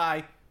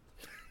 Bye.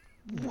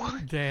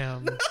 What?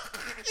 Damn. And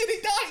he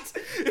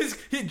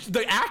dies.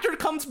 The actor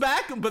comes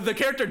back, but the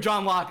character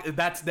John Locke,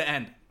 that's the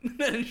end.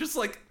 And it's just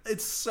like,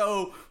 it's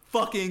so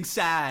fucking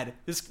sad.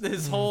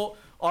 This whole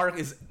arc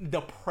is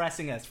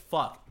depressing as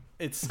fuck.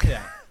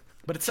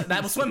 But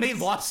that was what made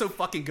Lost so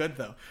fucking good,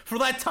 though. For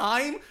that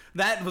time,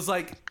 that was,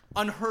 like,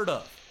 unheard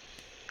of.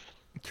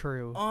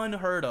 True.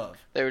 Unheard of.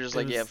 They were just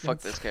fuck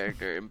this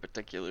character in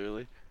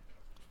particularly.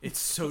 It's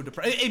so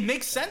depressing. It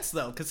makes sense,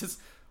 though, because his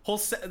whole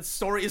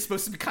story is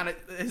supposed to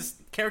be his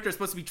character is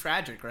supposed to be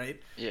tragic,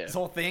 right? Yeah. His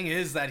whole thing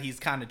is that he's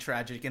kind of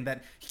tragic and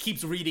that he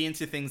keeps reading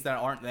into things that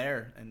aren't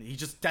there, and he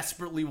just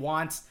desperately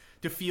wants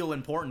to feel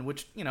important,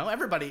 which, you know,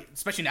 everybody,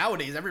 especially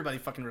nowadays, everybody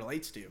fucking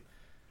relates to.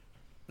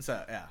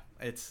 So yeah,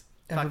 it's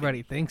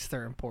everybody thinks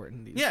they're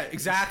important. These days.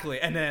 Exactly.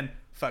 And then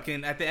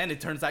fucking at the end,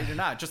 it turns out you're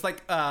not. Just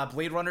like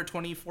Blade Runner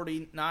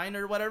 2049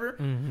 or whatever.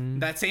 Mm-hmm.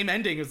 That same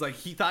ending is like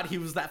he thought he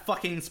was that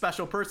fucking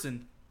special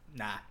person.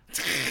 Nah.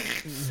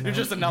 You're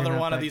just another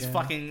one of these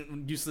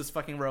fucking useless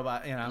fucking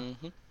robot, you know.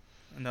 Mm-hmm.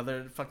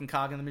 Another fucking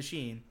cog in the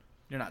machine.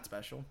 You're not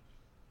special.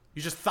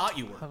 You just thought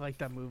you were. I like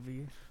that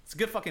movie. It's a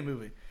good fucking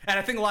movie. And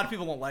I think a lot of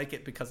people won't like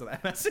it because of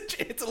that message.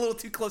 It's a little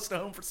too close to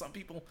home for some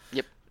people.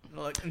 Yep.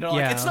 They're like,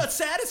 it's not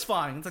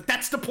satisfying. It's like,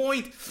 that's the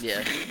point.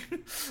 Yeah.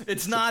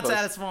 it's not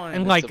satisfying.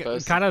 And like,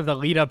 kind of the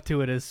lead up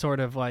to it is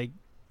sort of like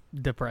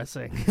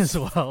depressing as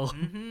well.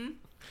 Mm-hmm.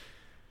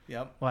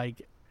 Yep.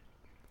 Like,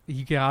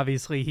 you can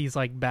obviously, he's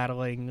like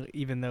battling,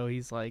 even though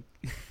he's like,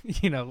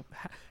 you know,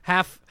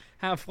 half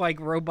like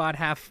robot,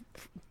 half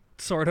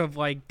sort of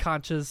like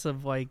conscious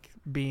of like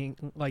being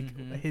like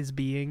his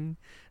being.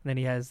 And then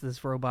he has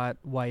this robot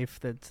wife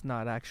that's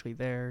not actually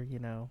there, you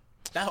know.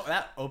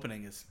 That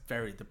opening is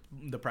very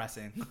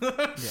depressing.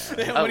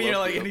 Yeah. When you're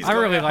like, and he's I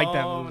really like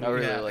that movie. I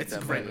really like it's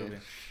that a great movie.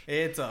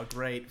 It's a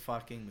great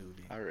fucking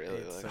movie. I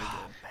really like it.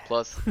 Oh,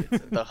 plus,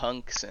 the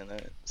hunk's in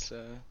it,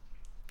 so.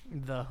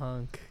 The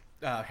hunk.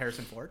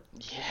 Harrison Ford?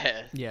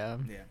 Yeah. Yeah.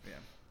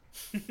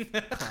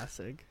 Yeah.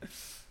 Classic.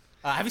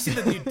 Have you seen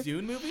the new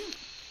Dune movie?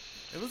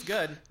 It was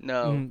good.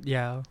 No.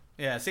 Yeah.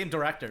 Yeah, same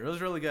director. It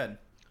was really good.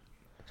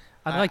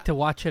 I'd like to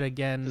watch it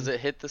again. Does it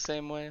hit the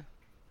same way?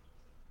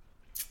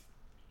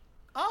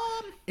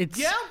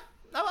 Yeah,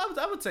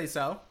 I would say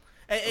so.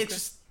 It's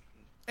just,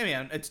 I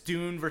mean, it's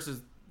Dune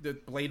versus the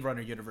Blade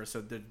Runner universe,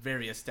 so they're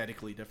very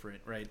aesthetically different,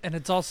 right? And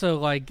it's also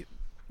like,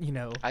 you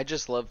know, I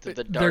just love the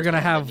dark. They're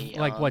gonna have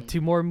like what, 2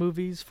 more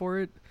movies for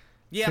it?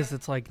 Yeah, because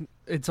it's like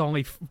it's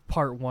only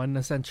part 1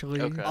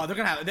 essentially. Okay. Oh, they're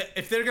gonna have,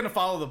 if they're gonna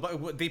follow the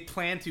book, they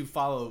plan to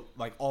follow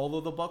like all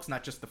of the books,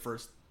 not just the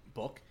first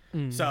book.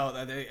 So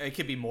it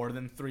could be more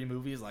than 3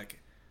 movies, like.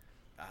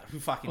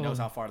 Who fucking knows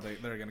how far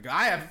they're gonna go?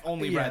 I have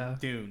only read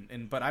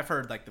Dune, but I've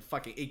heard like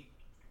it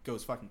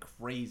goes fucking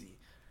crazy,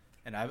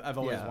 and I've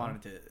always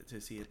wanted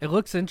to see it. It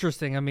looks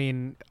interesting. I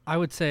mean, I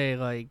would say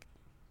like,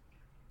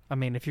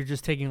 if you're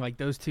just taking like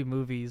those 2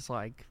 movies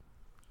like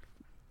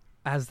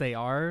as they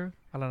are,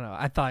 I don't know.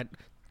 I thought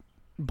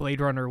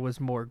Blade Runner was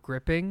more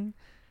gripping,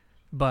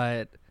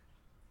 but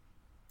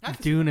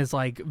Dune is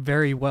like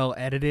very well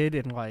edited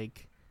and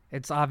like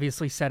it's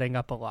obviously setting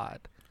up a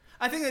lot.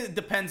 I think it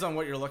depends on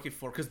what you're looking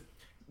for, because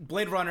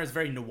Blade Runner is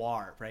very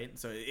noir, right?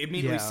 So it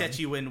immediately sets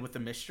you in with the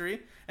mystery,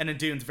 and then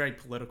Dune's very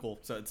political.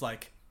 So it's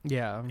like,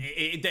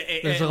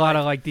 there's a lot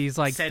of like these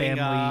like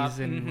families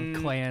and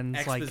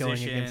clans like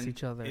going against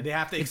each other. They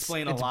have to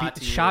explain a lot.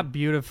 To shot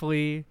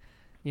beautifully,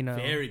 you know.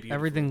 Very beautiful.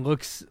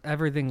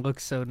 Everything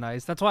looks so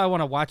nice. That's why I want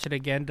to watch it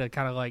again to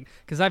kind of like,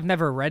 because I've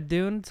never read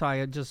Dune, so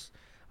I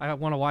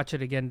want to watch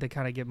it again to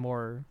kind of get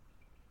more.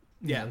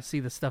 You know, see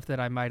the stuff that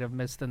I might have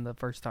missed in the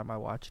first time I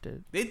watched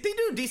it. They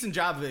do a decent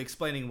job of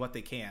explaining what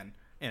they can.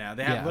 You know,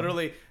 they have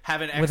literally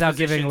have an exposition without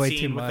giving away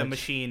scene too with much. a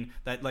machine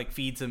that like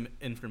feeds them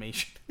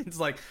information. It's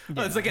like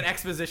it's like an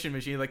exposition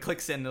machine. Like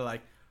clicks in, they're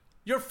like,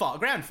 your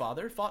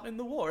grandfather fought in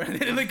the war, and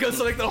then it goes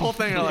to like the whole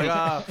thing. And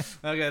like,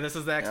 okay, this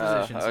is the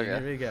exposition. So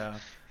here we go.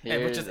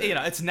 Which is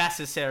it's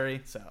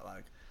necessary. So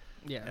like,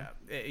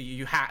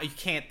 you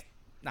can't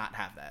not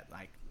have that.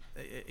 Like,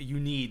 you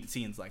need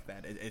scenes like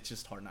that. It's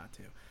just hard not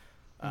to.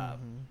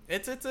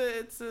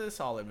 It's a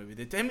solid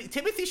movie.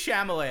 Timothy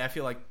Chalamet, I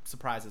feel like,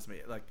 surprises me,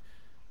 like,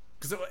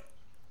 because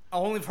I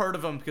only have heard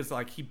of him because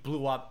like he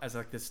blew up as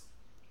like this,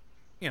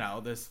 you know,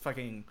 this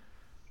fucking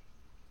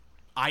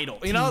idol,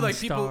 you know, like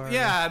people,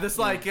 this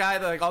like guy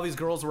that like all these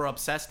girls were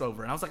obsessed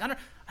over, and I was like, I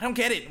don't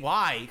get it,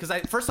 why? Because I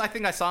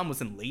think I saw him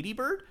was in Lady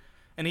Bird,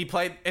 and he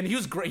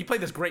was great. He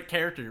played this great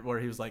character where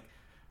he was like,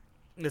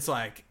 it's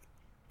like.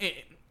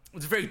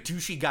 It's a very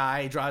douchey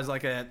guy. He drives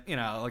like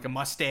a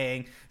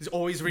Mustang. He's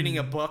always reading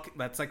a book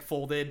that's like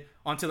folded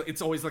onto.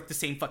 It's always like the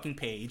same fucking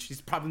page.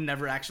 He's probably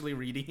never actually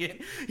reading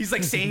it. He's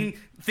like saying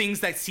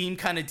things that seem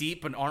kind of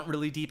deep but aren't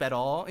really deep at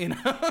all. You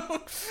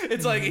know,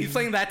 it's like he's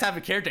playing that type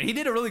of character. He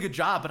did a really good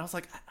job, but I was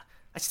like,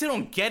 I still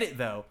don't get it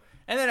though.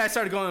 And then I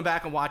started going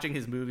back and watching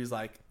his movies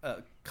like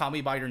Call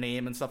Me by Your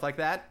Name and stuff like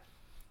that.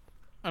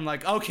 I'm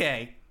like,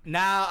 okay,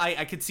 now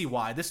I could see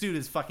why this dude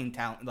is fucking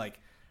talented. Like.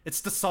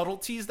 It's the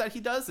subtleties that he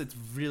does. It's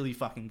really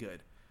fucking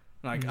good.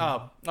 Like,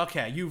 oh,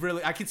 okay,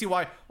 I can see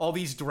why all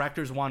these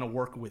directors want to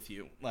work with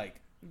you. Like,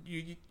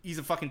 he's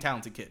a fucking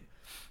talented kid.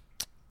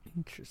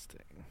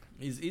 Interesting.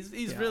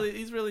 He's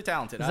really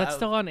talented. Is that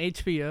still on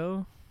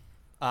HBO?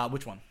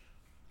 Which one?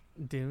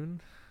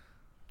 Dune.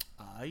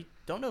 I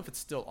don't know if it's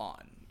still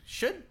on.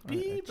 Should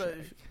be, but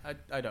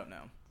I don't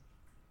know.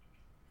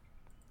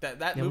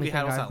 That movie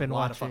had a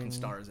lot of fucking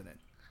stars in it.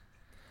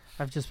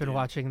 I've just been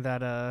watching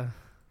that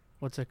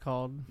what's it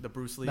called? The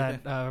Bruce Lee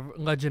that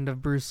Legend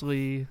of Bruce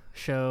Lee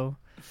show.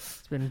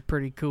 It's been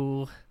pretty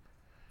cool.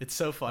 It's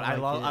so fun. I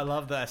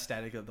love the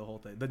aesthetic of the whole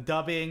thing. The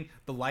dubbing,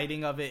 the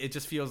lighting of it. It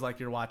just feels like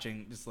you're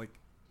watching just like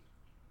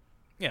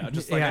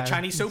a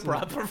Chinese soap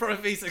opera,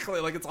 basically.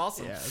 Like, it's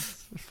awesome. Yeah,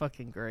 it's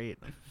fucking great.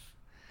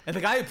 And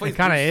the guy who plays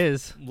kind of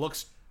is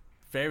looks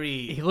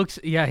very. He looks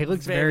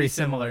very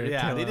similar.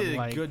 Yeah, they did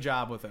a good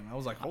job with him. I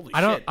was like, holy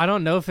shit. I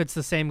don't know if it's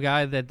the same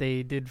guy that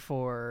they did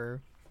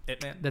for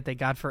Ip Man. That they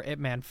got for Ip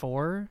Man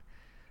 4.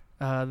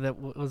 That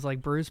was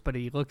like Bruce, but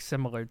he looks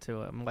similar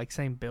to him, like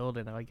same build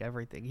and like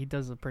everything. He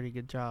does a pretty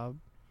good job,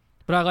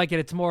 but I like it.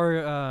 It's more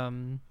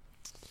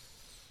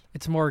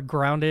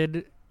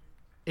grounded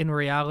in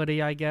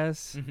reality, I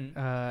guess. Mm-hmm.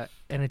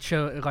 And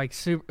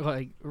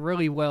it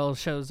really well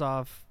shows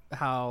off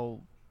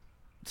how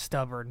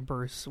stubborn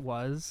Bruce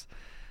was,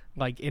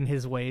 like in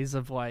his ways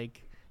of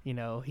like, you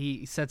know,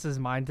 he sets his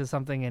mind to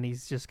something and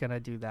he's just gonna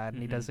do that,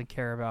 and he doesn't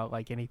care about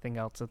like anything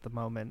else at the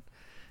moment.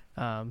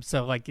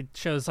 So like it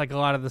shows like a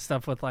lot of the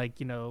stuff with like,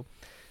 you know,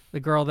 the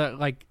girl that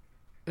like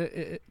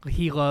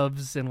he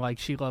loves and like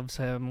she loves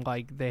him.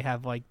 Like they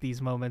have like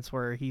these moments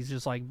where he's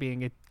just like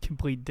being a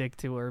complete dick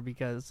to her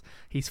because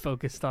he's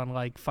focused on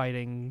like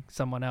fighting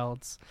someone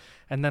else.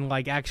 And then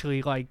like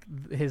actually like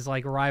his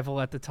like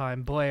rival at the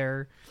time,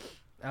 Blair,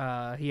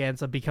 he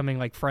ends up becoming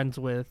like friends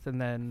with,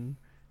 and then,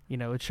 you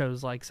know, it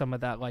shows like some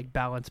of that like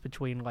balance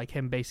between like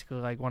him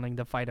basically like wanting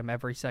to fight him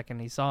every second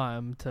he saw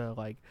him to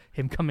like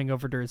him coming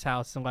over to his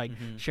house and like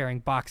sharing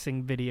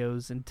boxing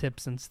videos and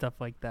tips and stuff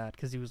like that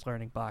because he was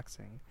learning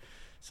boxing.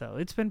 So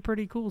it's been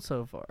pretty cool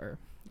so far.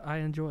 I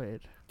enjoy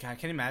it. God, I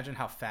can't imagine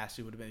how fast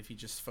it would have been if he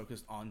just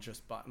focused on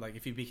just like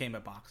if he became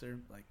a boxer.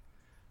 Like,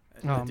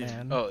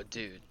 man. Oh,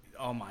 dude.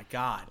 Oh my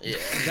God. Yeah.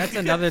 That's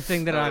another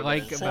thing that I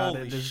like about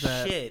it is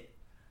that shit.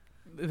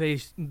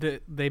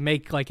 they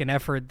make like an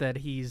effort that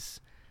he's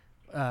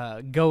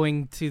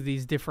going to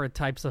these different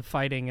types of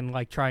fighting and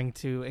like trying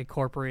to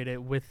incorporate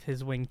it with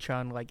his Wing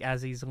Chun, like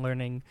as he's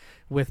learning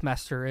with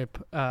Master Ip,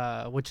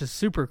 which is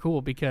super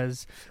cool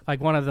because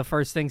like one of the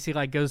first things he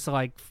like goes to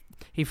like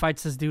he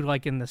fights this dude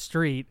like in the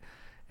street,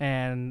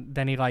 and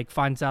then he like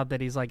finds out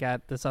that he's like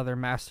at this other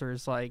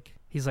master's, like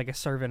he's like a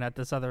servant at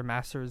this other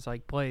master's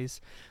like place,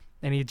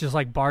 and he just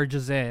like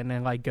barges in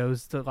and like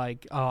goes to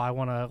like, oh, I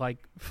want to like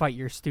fight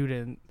your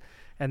student,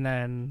 and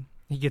then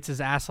he gets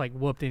his ass like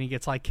whooped and he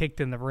gets like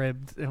kicked in the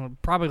ribs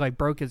and probably like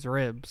broke his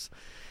ribs.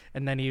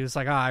 And then he was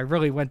like, I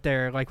really went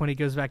there. Like when he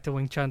goes back to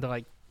Wing Chun to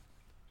like,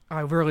 I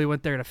really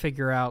went there to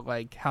figure out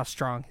like how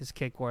strong his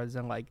kick was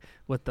and like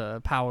what the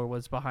power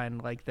was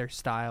behind like their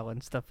style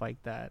and stuff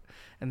like that.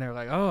 And they're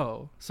like,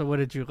 oh, so what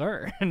did you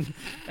learn?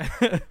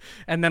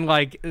 And then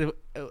like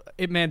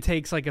Ip Man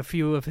takes like a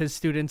few of his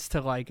students to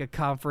like a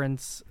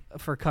conference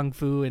for Kung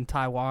Fu in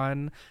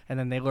Taiwan. And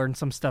then they learned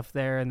some stuff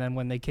there. And then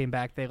when they came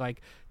back, they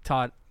like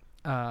taught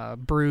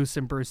Bruce,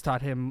 and Bruce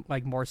taught him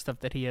like more stuff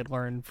that he had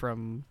learned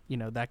from, you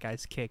know, that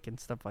guy's kick and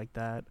stuff like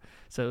that.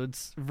 So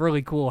it's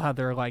really cool how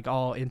they're like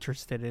all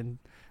interested in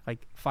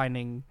like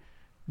finding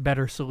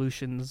better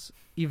solutions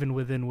even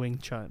within Wing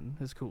Chun.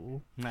 Is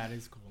cool. That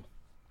is cool.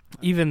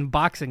 Even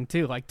boxing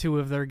too, like two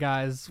of their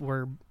guys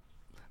were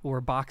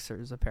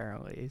boxers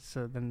apparently.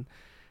 So then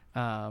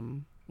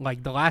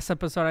like the last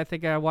episode I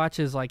think I watched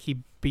is like he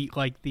beat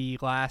like the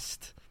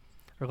last,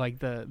 or like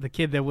the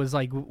kid that was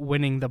like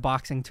winning the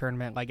boxing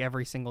tournament like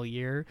every single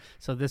year.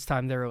 So this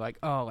time they were like,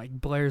 oh, like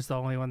Blair's the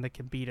only one that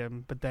can beat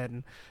him. But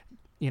then,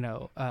 you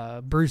know,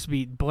 Bruce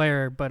beat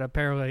Blair, but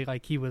apparently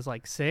like he was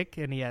like sick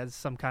and he has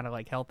some kind of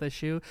like health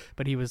issue.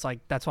 But he was like,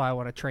 that's why I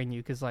want to train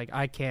you, because like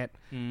I can't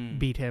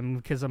beat him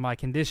because of my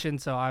condition.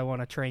 So I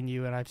want to train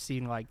you, and I've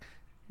seen like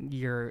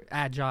you're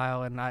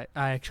agile and I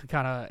actually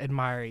kind of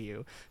admire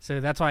you. So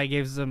that's why he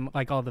gives them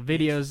like all the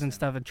videos and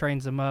stuff and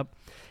trains them up.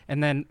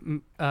 And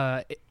then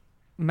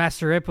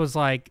Master Ip was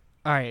like,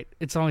 all right,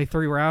 it's only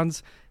 3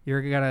 rounds.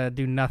 You're going to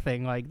do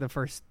nothing like the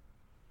first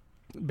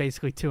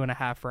basically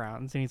 2.5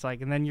 rounds. And he's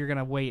like, and then you're going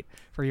to wait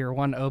for your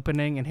one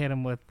opening and hit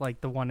him with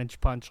like the 1-inch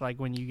punch, like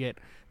when you get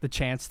the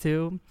chance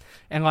to.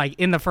 And like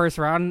in the first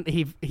round,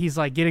 he's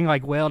like getting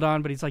like wailed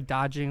on, but he's like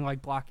dodging,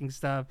 like blocking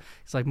stuff.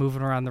 He's like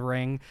moving around the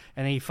ring,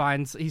 and he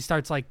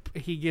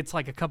gets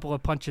like a couple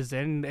of punches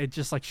in. It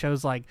just like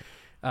shows like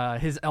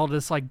his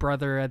eldest like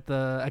brother at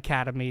the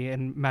academy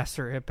and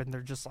Master Ip, and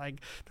they're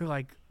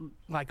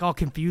like all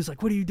confused,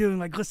 like, what are you doing?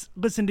 Like,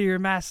 listen to your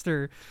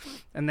master.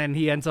 And then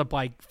he ends up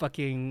like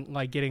fucking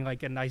like getting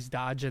like a nice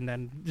dodge, and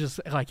then just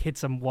like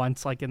hits him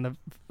once like in the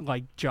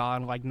like jaw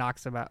and like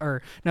knocks him out.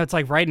 Or no, it's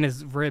like right in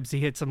his ribs. He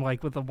hits him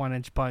like with a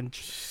 1-inch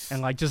punch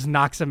and like just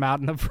knocks him out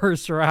in the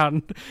first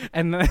round.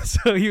 And then,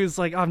 so he was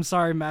like, I'm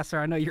sorry, master,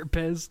 I know you're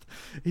pissed.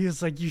 He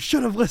was like, you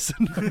should have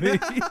listened to me.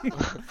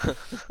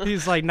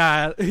 He's like,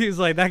 nah. He's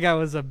like, that guy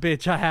was a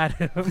bitch. I had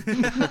him.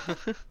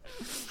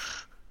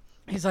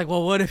 He's like,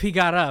 well, what if he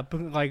got up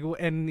like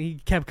and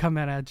he kept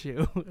coming at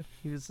you?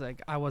 He was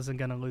like, I wasn't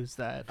gonna lose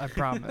that, I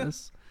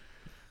promise.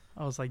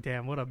 I was like,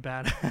 damn, what a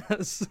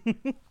badass.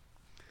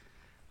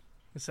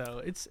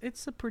 So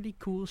it's a pretty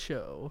cool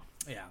show.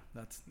 Yeah,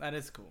 that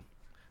is cool.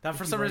 That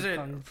for some reason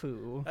Kung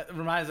Fu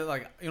reminds me,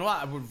 like, you know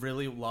what I would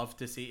really love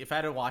to see if I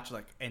had to watch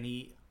like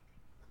any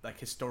like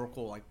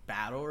historical like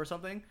battle or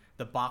something,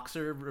 the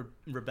Boxer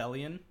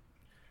Rebellion.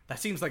 That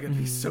seems like it'd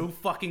be so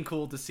fucking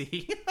cool to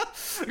see,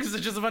 because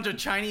it's just a bunch of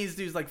Chinese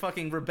dudes like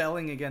fucking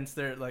rebelling against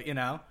their, like, you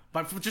know,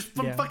 but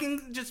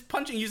fucking just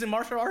punching, using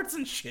martial arts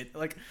and shit.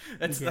 Like,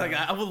 it's like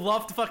I would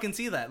love to fucking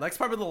see that. Like, it's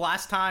probably the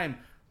last time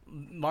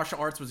martial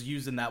arts was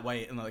used in that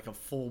way in like a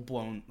full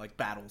blown like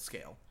battle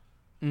scale.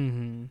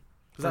 Mm-hmm.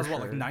 Because that was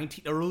like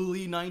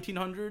early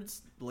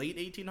 1900s, late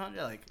 1800s.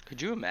 Like, could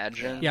you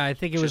imagine? Yeah, I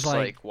think it was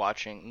like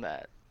watching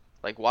that.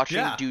 Like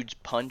watching dudes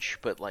punch,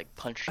 but like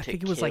punch to kill. I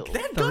think it was like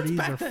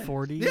 30s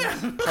or 40s.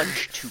 Yeah.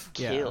 Punch to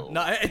kill.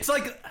 No, it's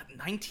like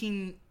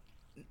 1900s,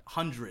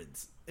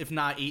 if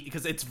not 8,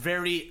 because it's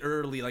very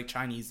early, like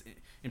Chinese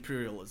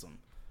imperialism.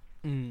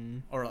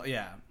 Or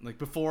like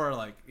before,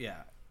 like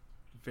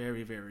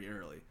very very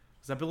early.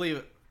 Because I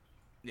believe,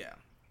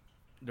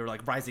 they're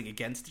like rising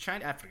against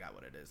China. I forgot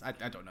what it is. I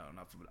don't know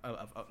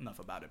enough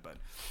about it, but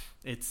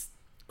it's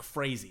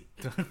crazy.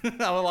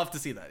 I would love to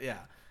see that. Yeah.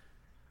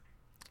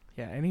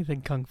 Yeah,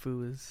 anything Kung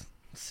Fu is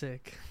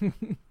sick.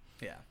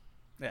 Yeah,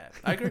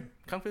 I agree.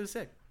 Kung Fu is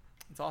sick.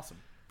 It's awesome.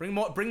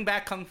 Bring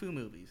back Kung Fu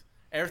movies.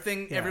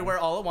 Everything, everywhere,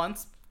 all at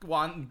once.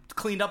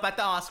 Cleaned up at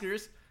the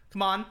Oscars.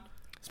 Come on,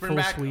 let's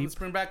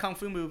bring back Kung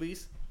Fu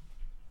movies.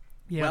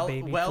 Yeah,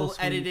 well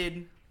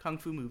edited Kung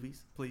Fu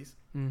movies, please.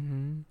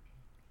 Mm-hmm.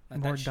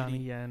 More Donnie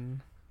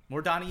Yen.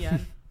 More Donnie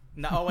Yen.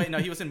 No, oh wait, no,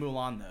 he was in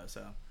Mulan though.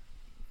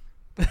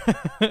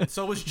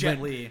 So was Jet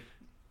Li.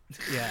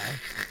 Yeah,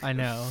 I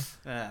know.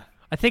 Yeah.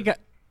 I think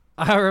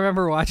I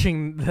remember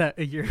watching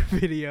your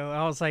video.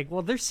 I was like,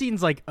 well, their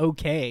scene's like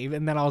okay,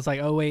 and then I was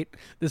like, oh wait,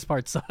 this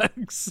part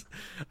sucks.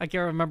 I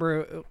can't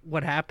remember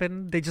what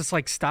happened. They just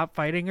like stop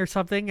fighting or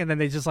something, and then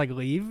they just like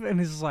leave, and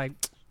it's just like,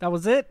 that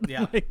was it.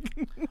 Yeah.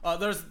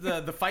 There's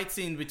the fight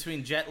scene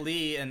between Jet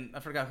Li and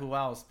I forgot who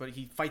else, but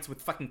he fights with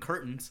fucking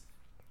curtains.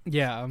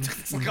 Yeah.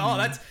 It's like,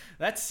 oh,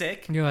 that's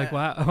sick. And you're like,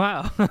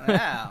 wow.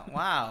 Yeah,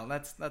 wow,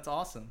 that's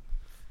awesome.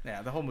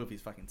 Yeah, the whole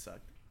movie's fucking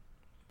sucked.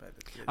 But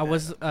I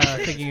was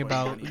thinking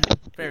about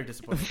very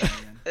disappointing.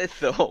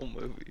 The whole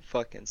movie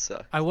fucking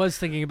sucks. I was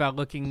thinking about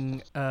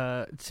seeing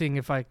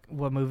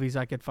what movies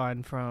I could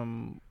find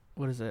from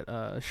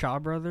Shaw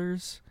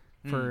Brothers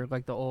for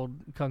like the old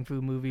kung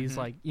fu movies,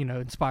 like, you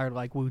know, inspired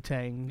like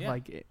Wu-Tang,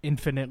 like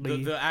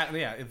infinitely.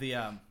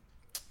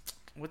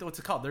 What's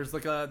it called? There's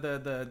like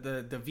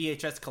the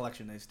VHS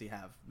collection they used to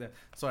have.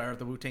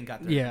 The Wu-Tang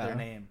got their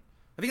name.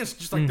 I think it's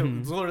just like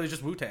it's literally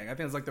just Wu-Tang. I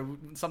think it's like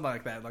something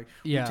like that, like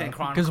Wu-Tang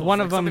Chronicles. Because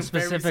one of them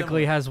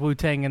specifically has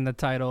Wu-Tang in the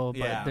title,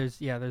 but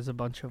there's a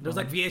bunch of them. There's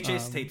like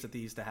VHS tapes that they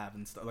used to have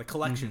and stuff, like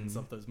collections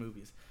of those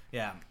movies.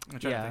 Yeah,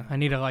 I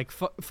need to like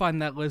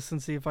find that list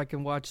and see if I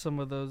can watch some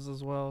of those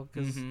as well,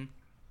 because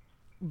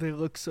they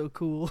look so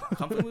cool.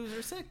 Kung Fu movies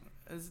are sick.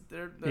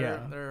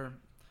 They're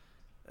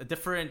a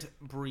different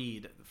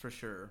breed for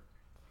sure,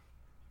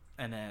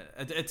 and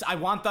I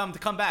want them to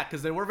come back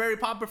because they were very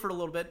popular for a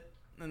little bit.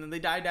 And then they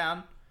died down.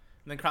 And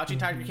then Crouching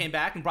Tiger came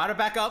back and brought it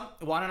back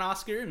up. Won an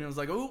Oscar. And it was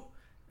like, ooh,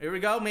 here we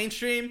go.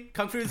 Mainstream.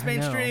 Kung Fu is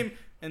mainstream.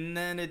 And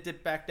then it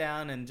dipped back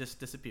down and just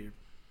disappeared.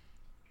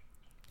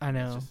 I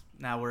know.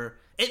 Now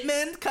Ip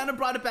Man kind of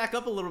brought it back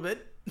up a little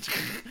bit.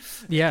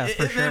 Yeah,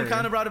 for Ip Man sure.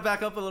 kind of brought it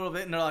back up a little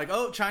bit. And they're like,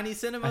 oh, Chinese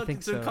cinema.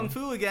 Kung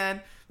Fu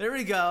again. There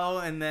we go.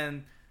 And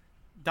then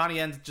Donnie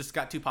Yen just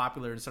got too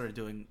popular and started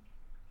doing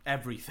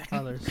everything.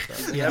 Other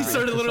stuff. He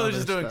started literally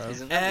just doing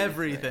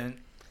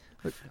everything.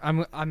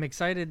 I'm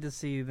excited to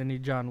see the new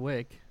John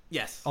Wick.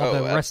 Yes.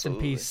 Although rest in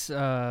peace,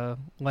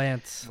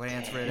 Lance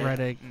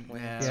Reddick.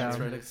 Lance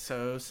Reddick,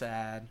 so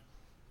sad.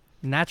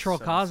 Natural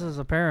causes,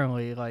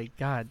 apparently. Like,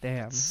 god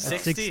damn, at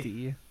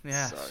 60.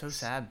 Yeah, so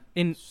sad.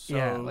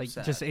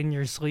 Just in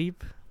your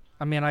sleep.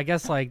 I mean, I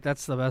guess like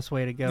that's the best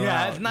way to go.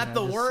 Yeah, out, it's not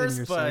the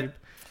worst, but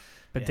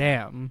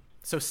damn.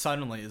 So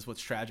suddenly is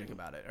what's tragic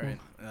about it, right?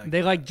 Like,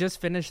 they like just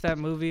finished that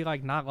movie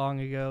like not long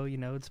ago. You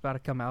know, it's about to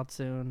come out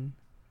soon.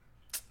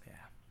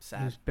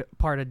 Sad. It was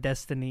part of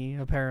Destiny.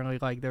 Apparently,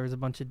 like there was a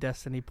bunch of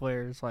Destiny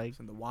players, like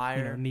in The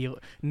Wire,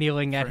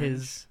 kneeling at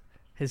his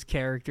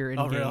character in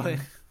game. Really?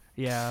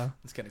 Yeah,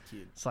 it's kind of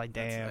cute. It's like,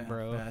 damn,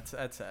 bro. That's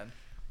sad.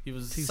 He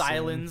was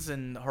Silence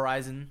and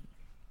Horizon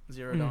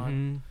Zero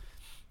Dawn.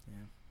 Yeah,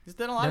 he's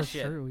done a lot of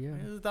shit. True, yeah.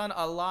 He's done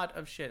a lot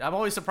of shit. I'm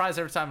always surprised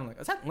every time. I'm like,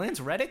 is that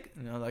Lance Reddick?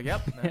 And I'm like,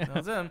 yep, that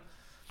was him.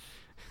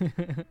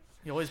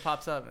 He always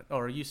pops up,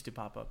 or used to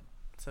pop up.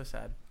 It's so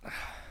sad.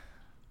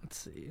 Let's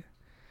see.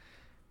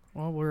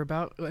 Well, we're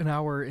about an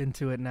hour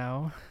into it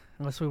now.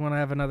 Unless we want to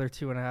have another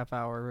 2.5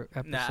 hour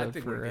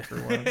episode for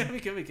everyone.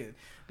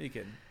 we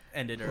could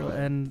end it early.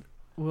 And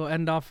we'll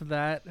end off of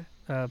that.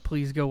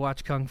 Please go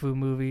watch Kung Fu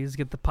movies.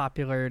 Get the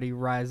popularity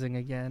rising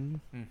again.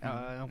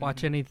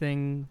 Watch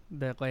anything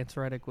that Lance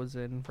Reddick was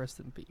in. Rest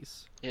in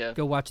peace. Yeah.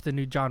 Go watch the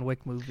new John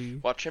Wick movie.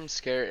 Watch him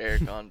scare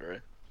Eric Andre.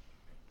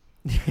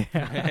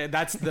 Yeah.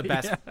 That's the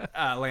best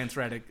Lance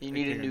Reddick. You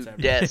need a new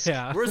desk.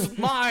 Yeah. Where's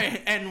my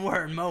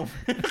N-word moment?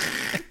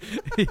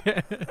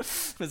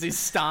 Was he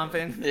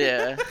stomping?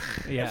 Yeah.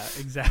 Yeah,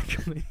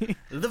 exactly.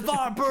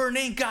 LeVar Burton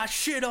ain't got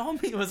shit on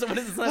me. What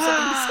is this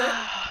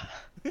last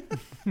thing he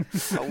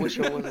said? I wish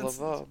I was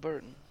LeVar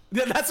Burton.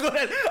 Yeah, that's what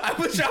I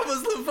wish I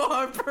was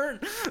LeVar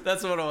Burton.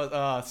 That's what it was.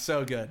 Oh,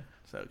 so good.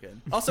 So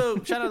good.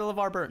 Also, shout out to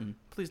LeVar Burton.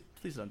 Please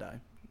don't die.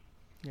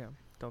 Yeah,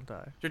 don't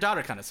die. Your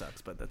daughter kind of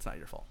sucks, but that's not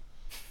your fault.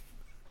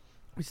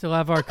 We still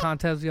have our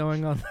contest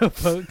going on, though,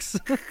 folks.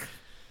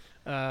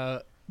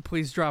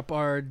 Please drop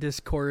our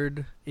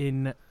Discord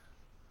in,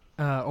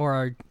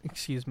 our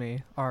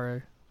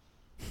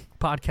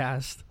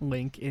podcast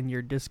link in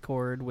your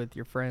Discord with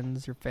your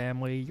friends, your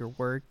family, your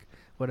work,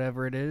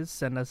 whatever it is.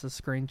 Send us a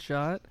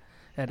screenshot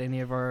at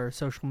any of our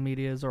social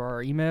medias or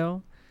our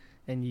email,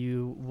 and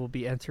you will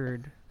be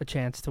entered a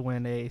chance to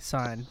win a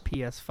signed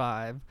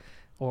PS5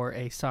 or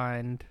a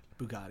signed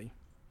Bugatti.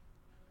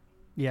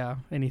 Yeah,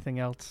 anything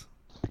else?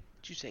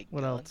 Did you say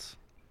what gun? else?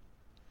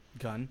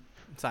 Gun.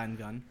 Signed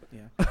gun.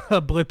 Yeah.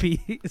 A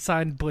Blippy.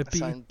 Signed Blippy. A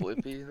signed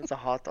Blippy? That's a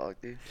hot dog,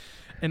 dude.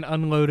 An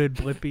unloaded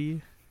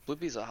Blippy.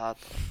 Blippy's a hot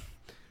dog.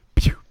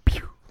 Pew,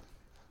 pew.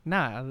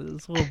 Nah,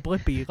 it's a little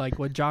Blippy like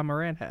what John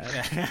Moran had.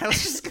 Yeah, I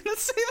was just going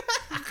to say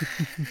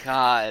that.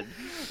 God.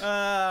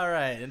 All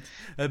right.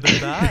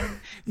 Bye-bye.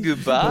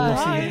 Goodbye. We'll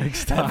see you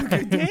next time. Have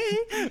a good day.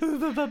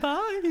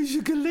 Bye-bye. You're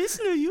a good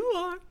listener, you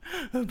are.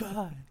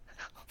 Bye.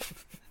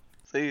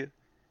 See you.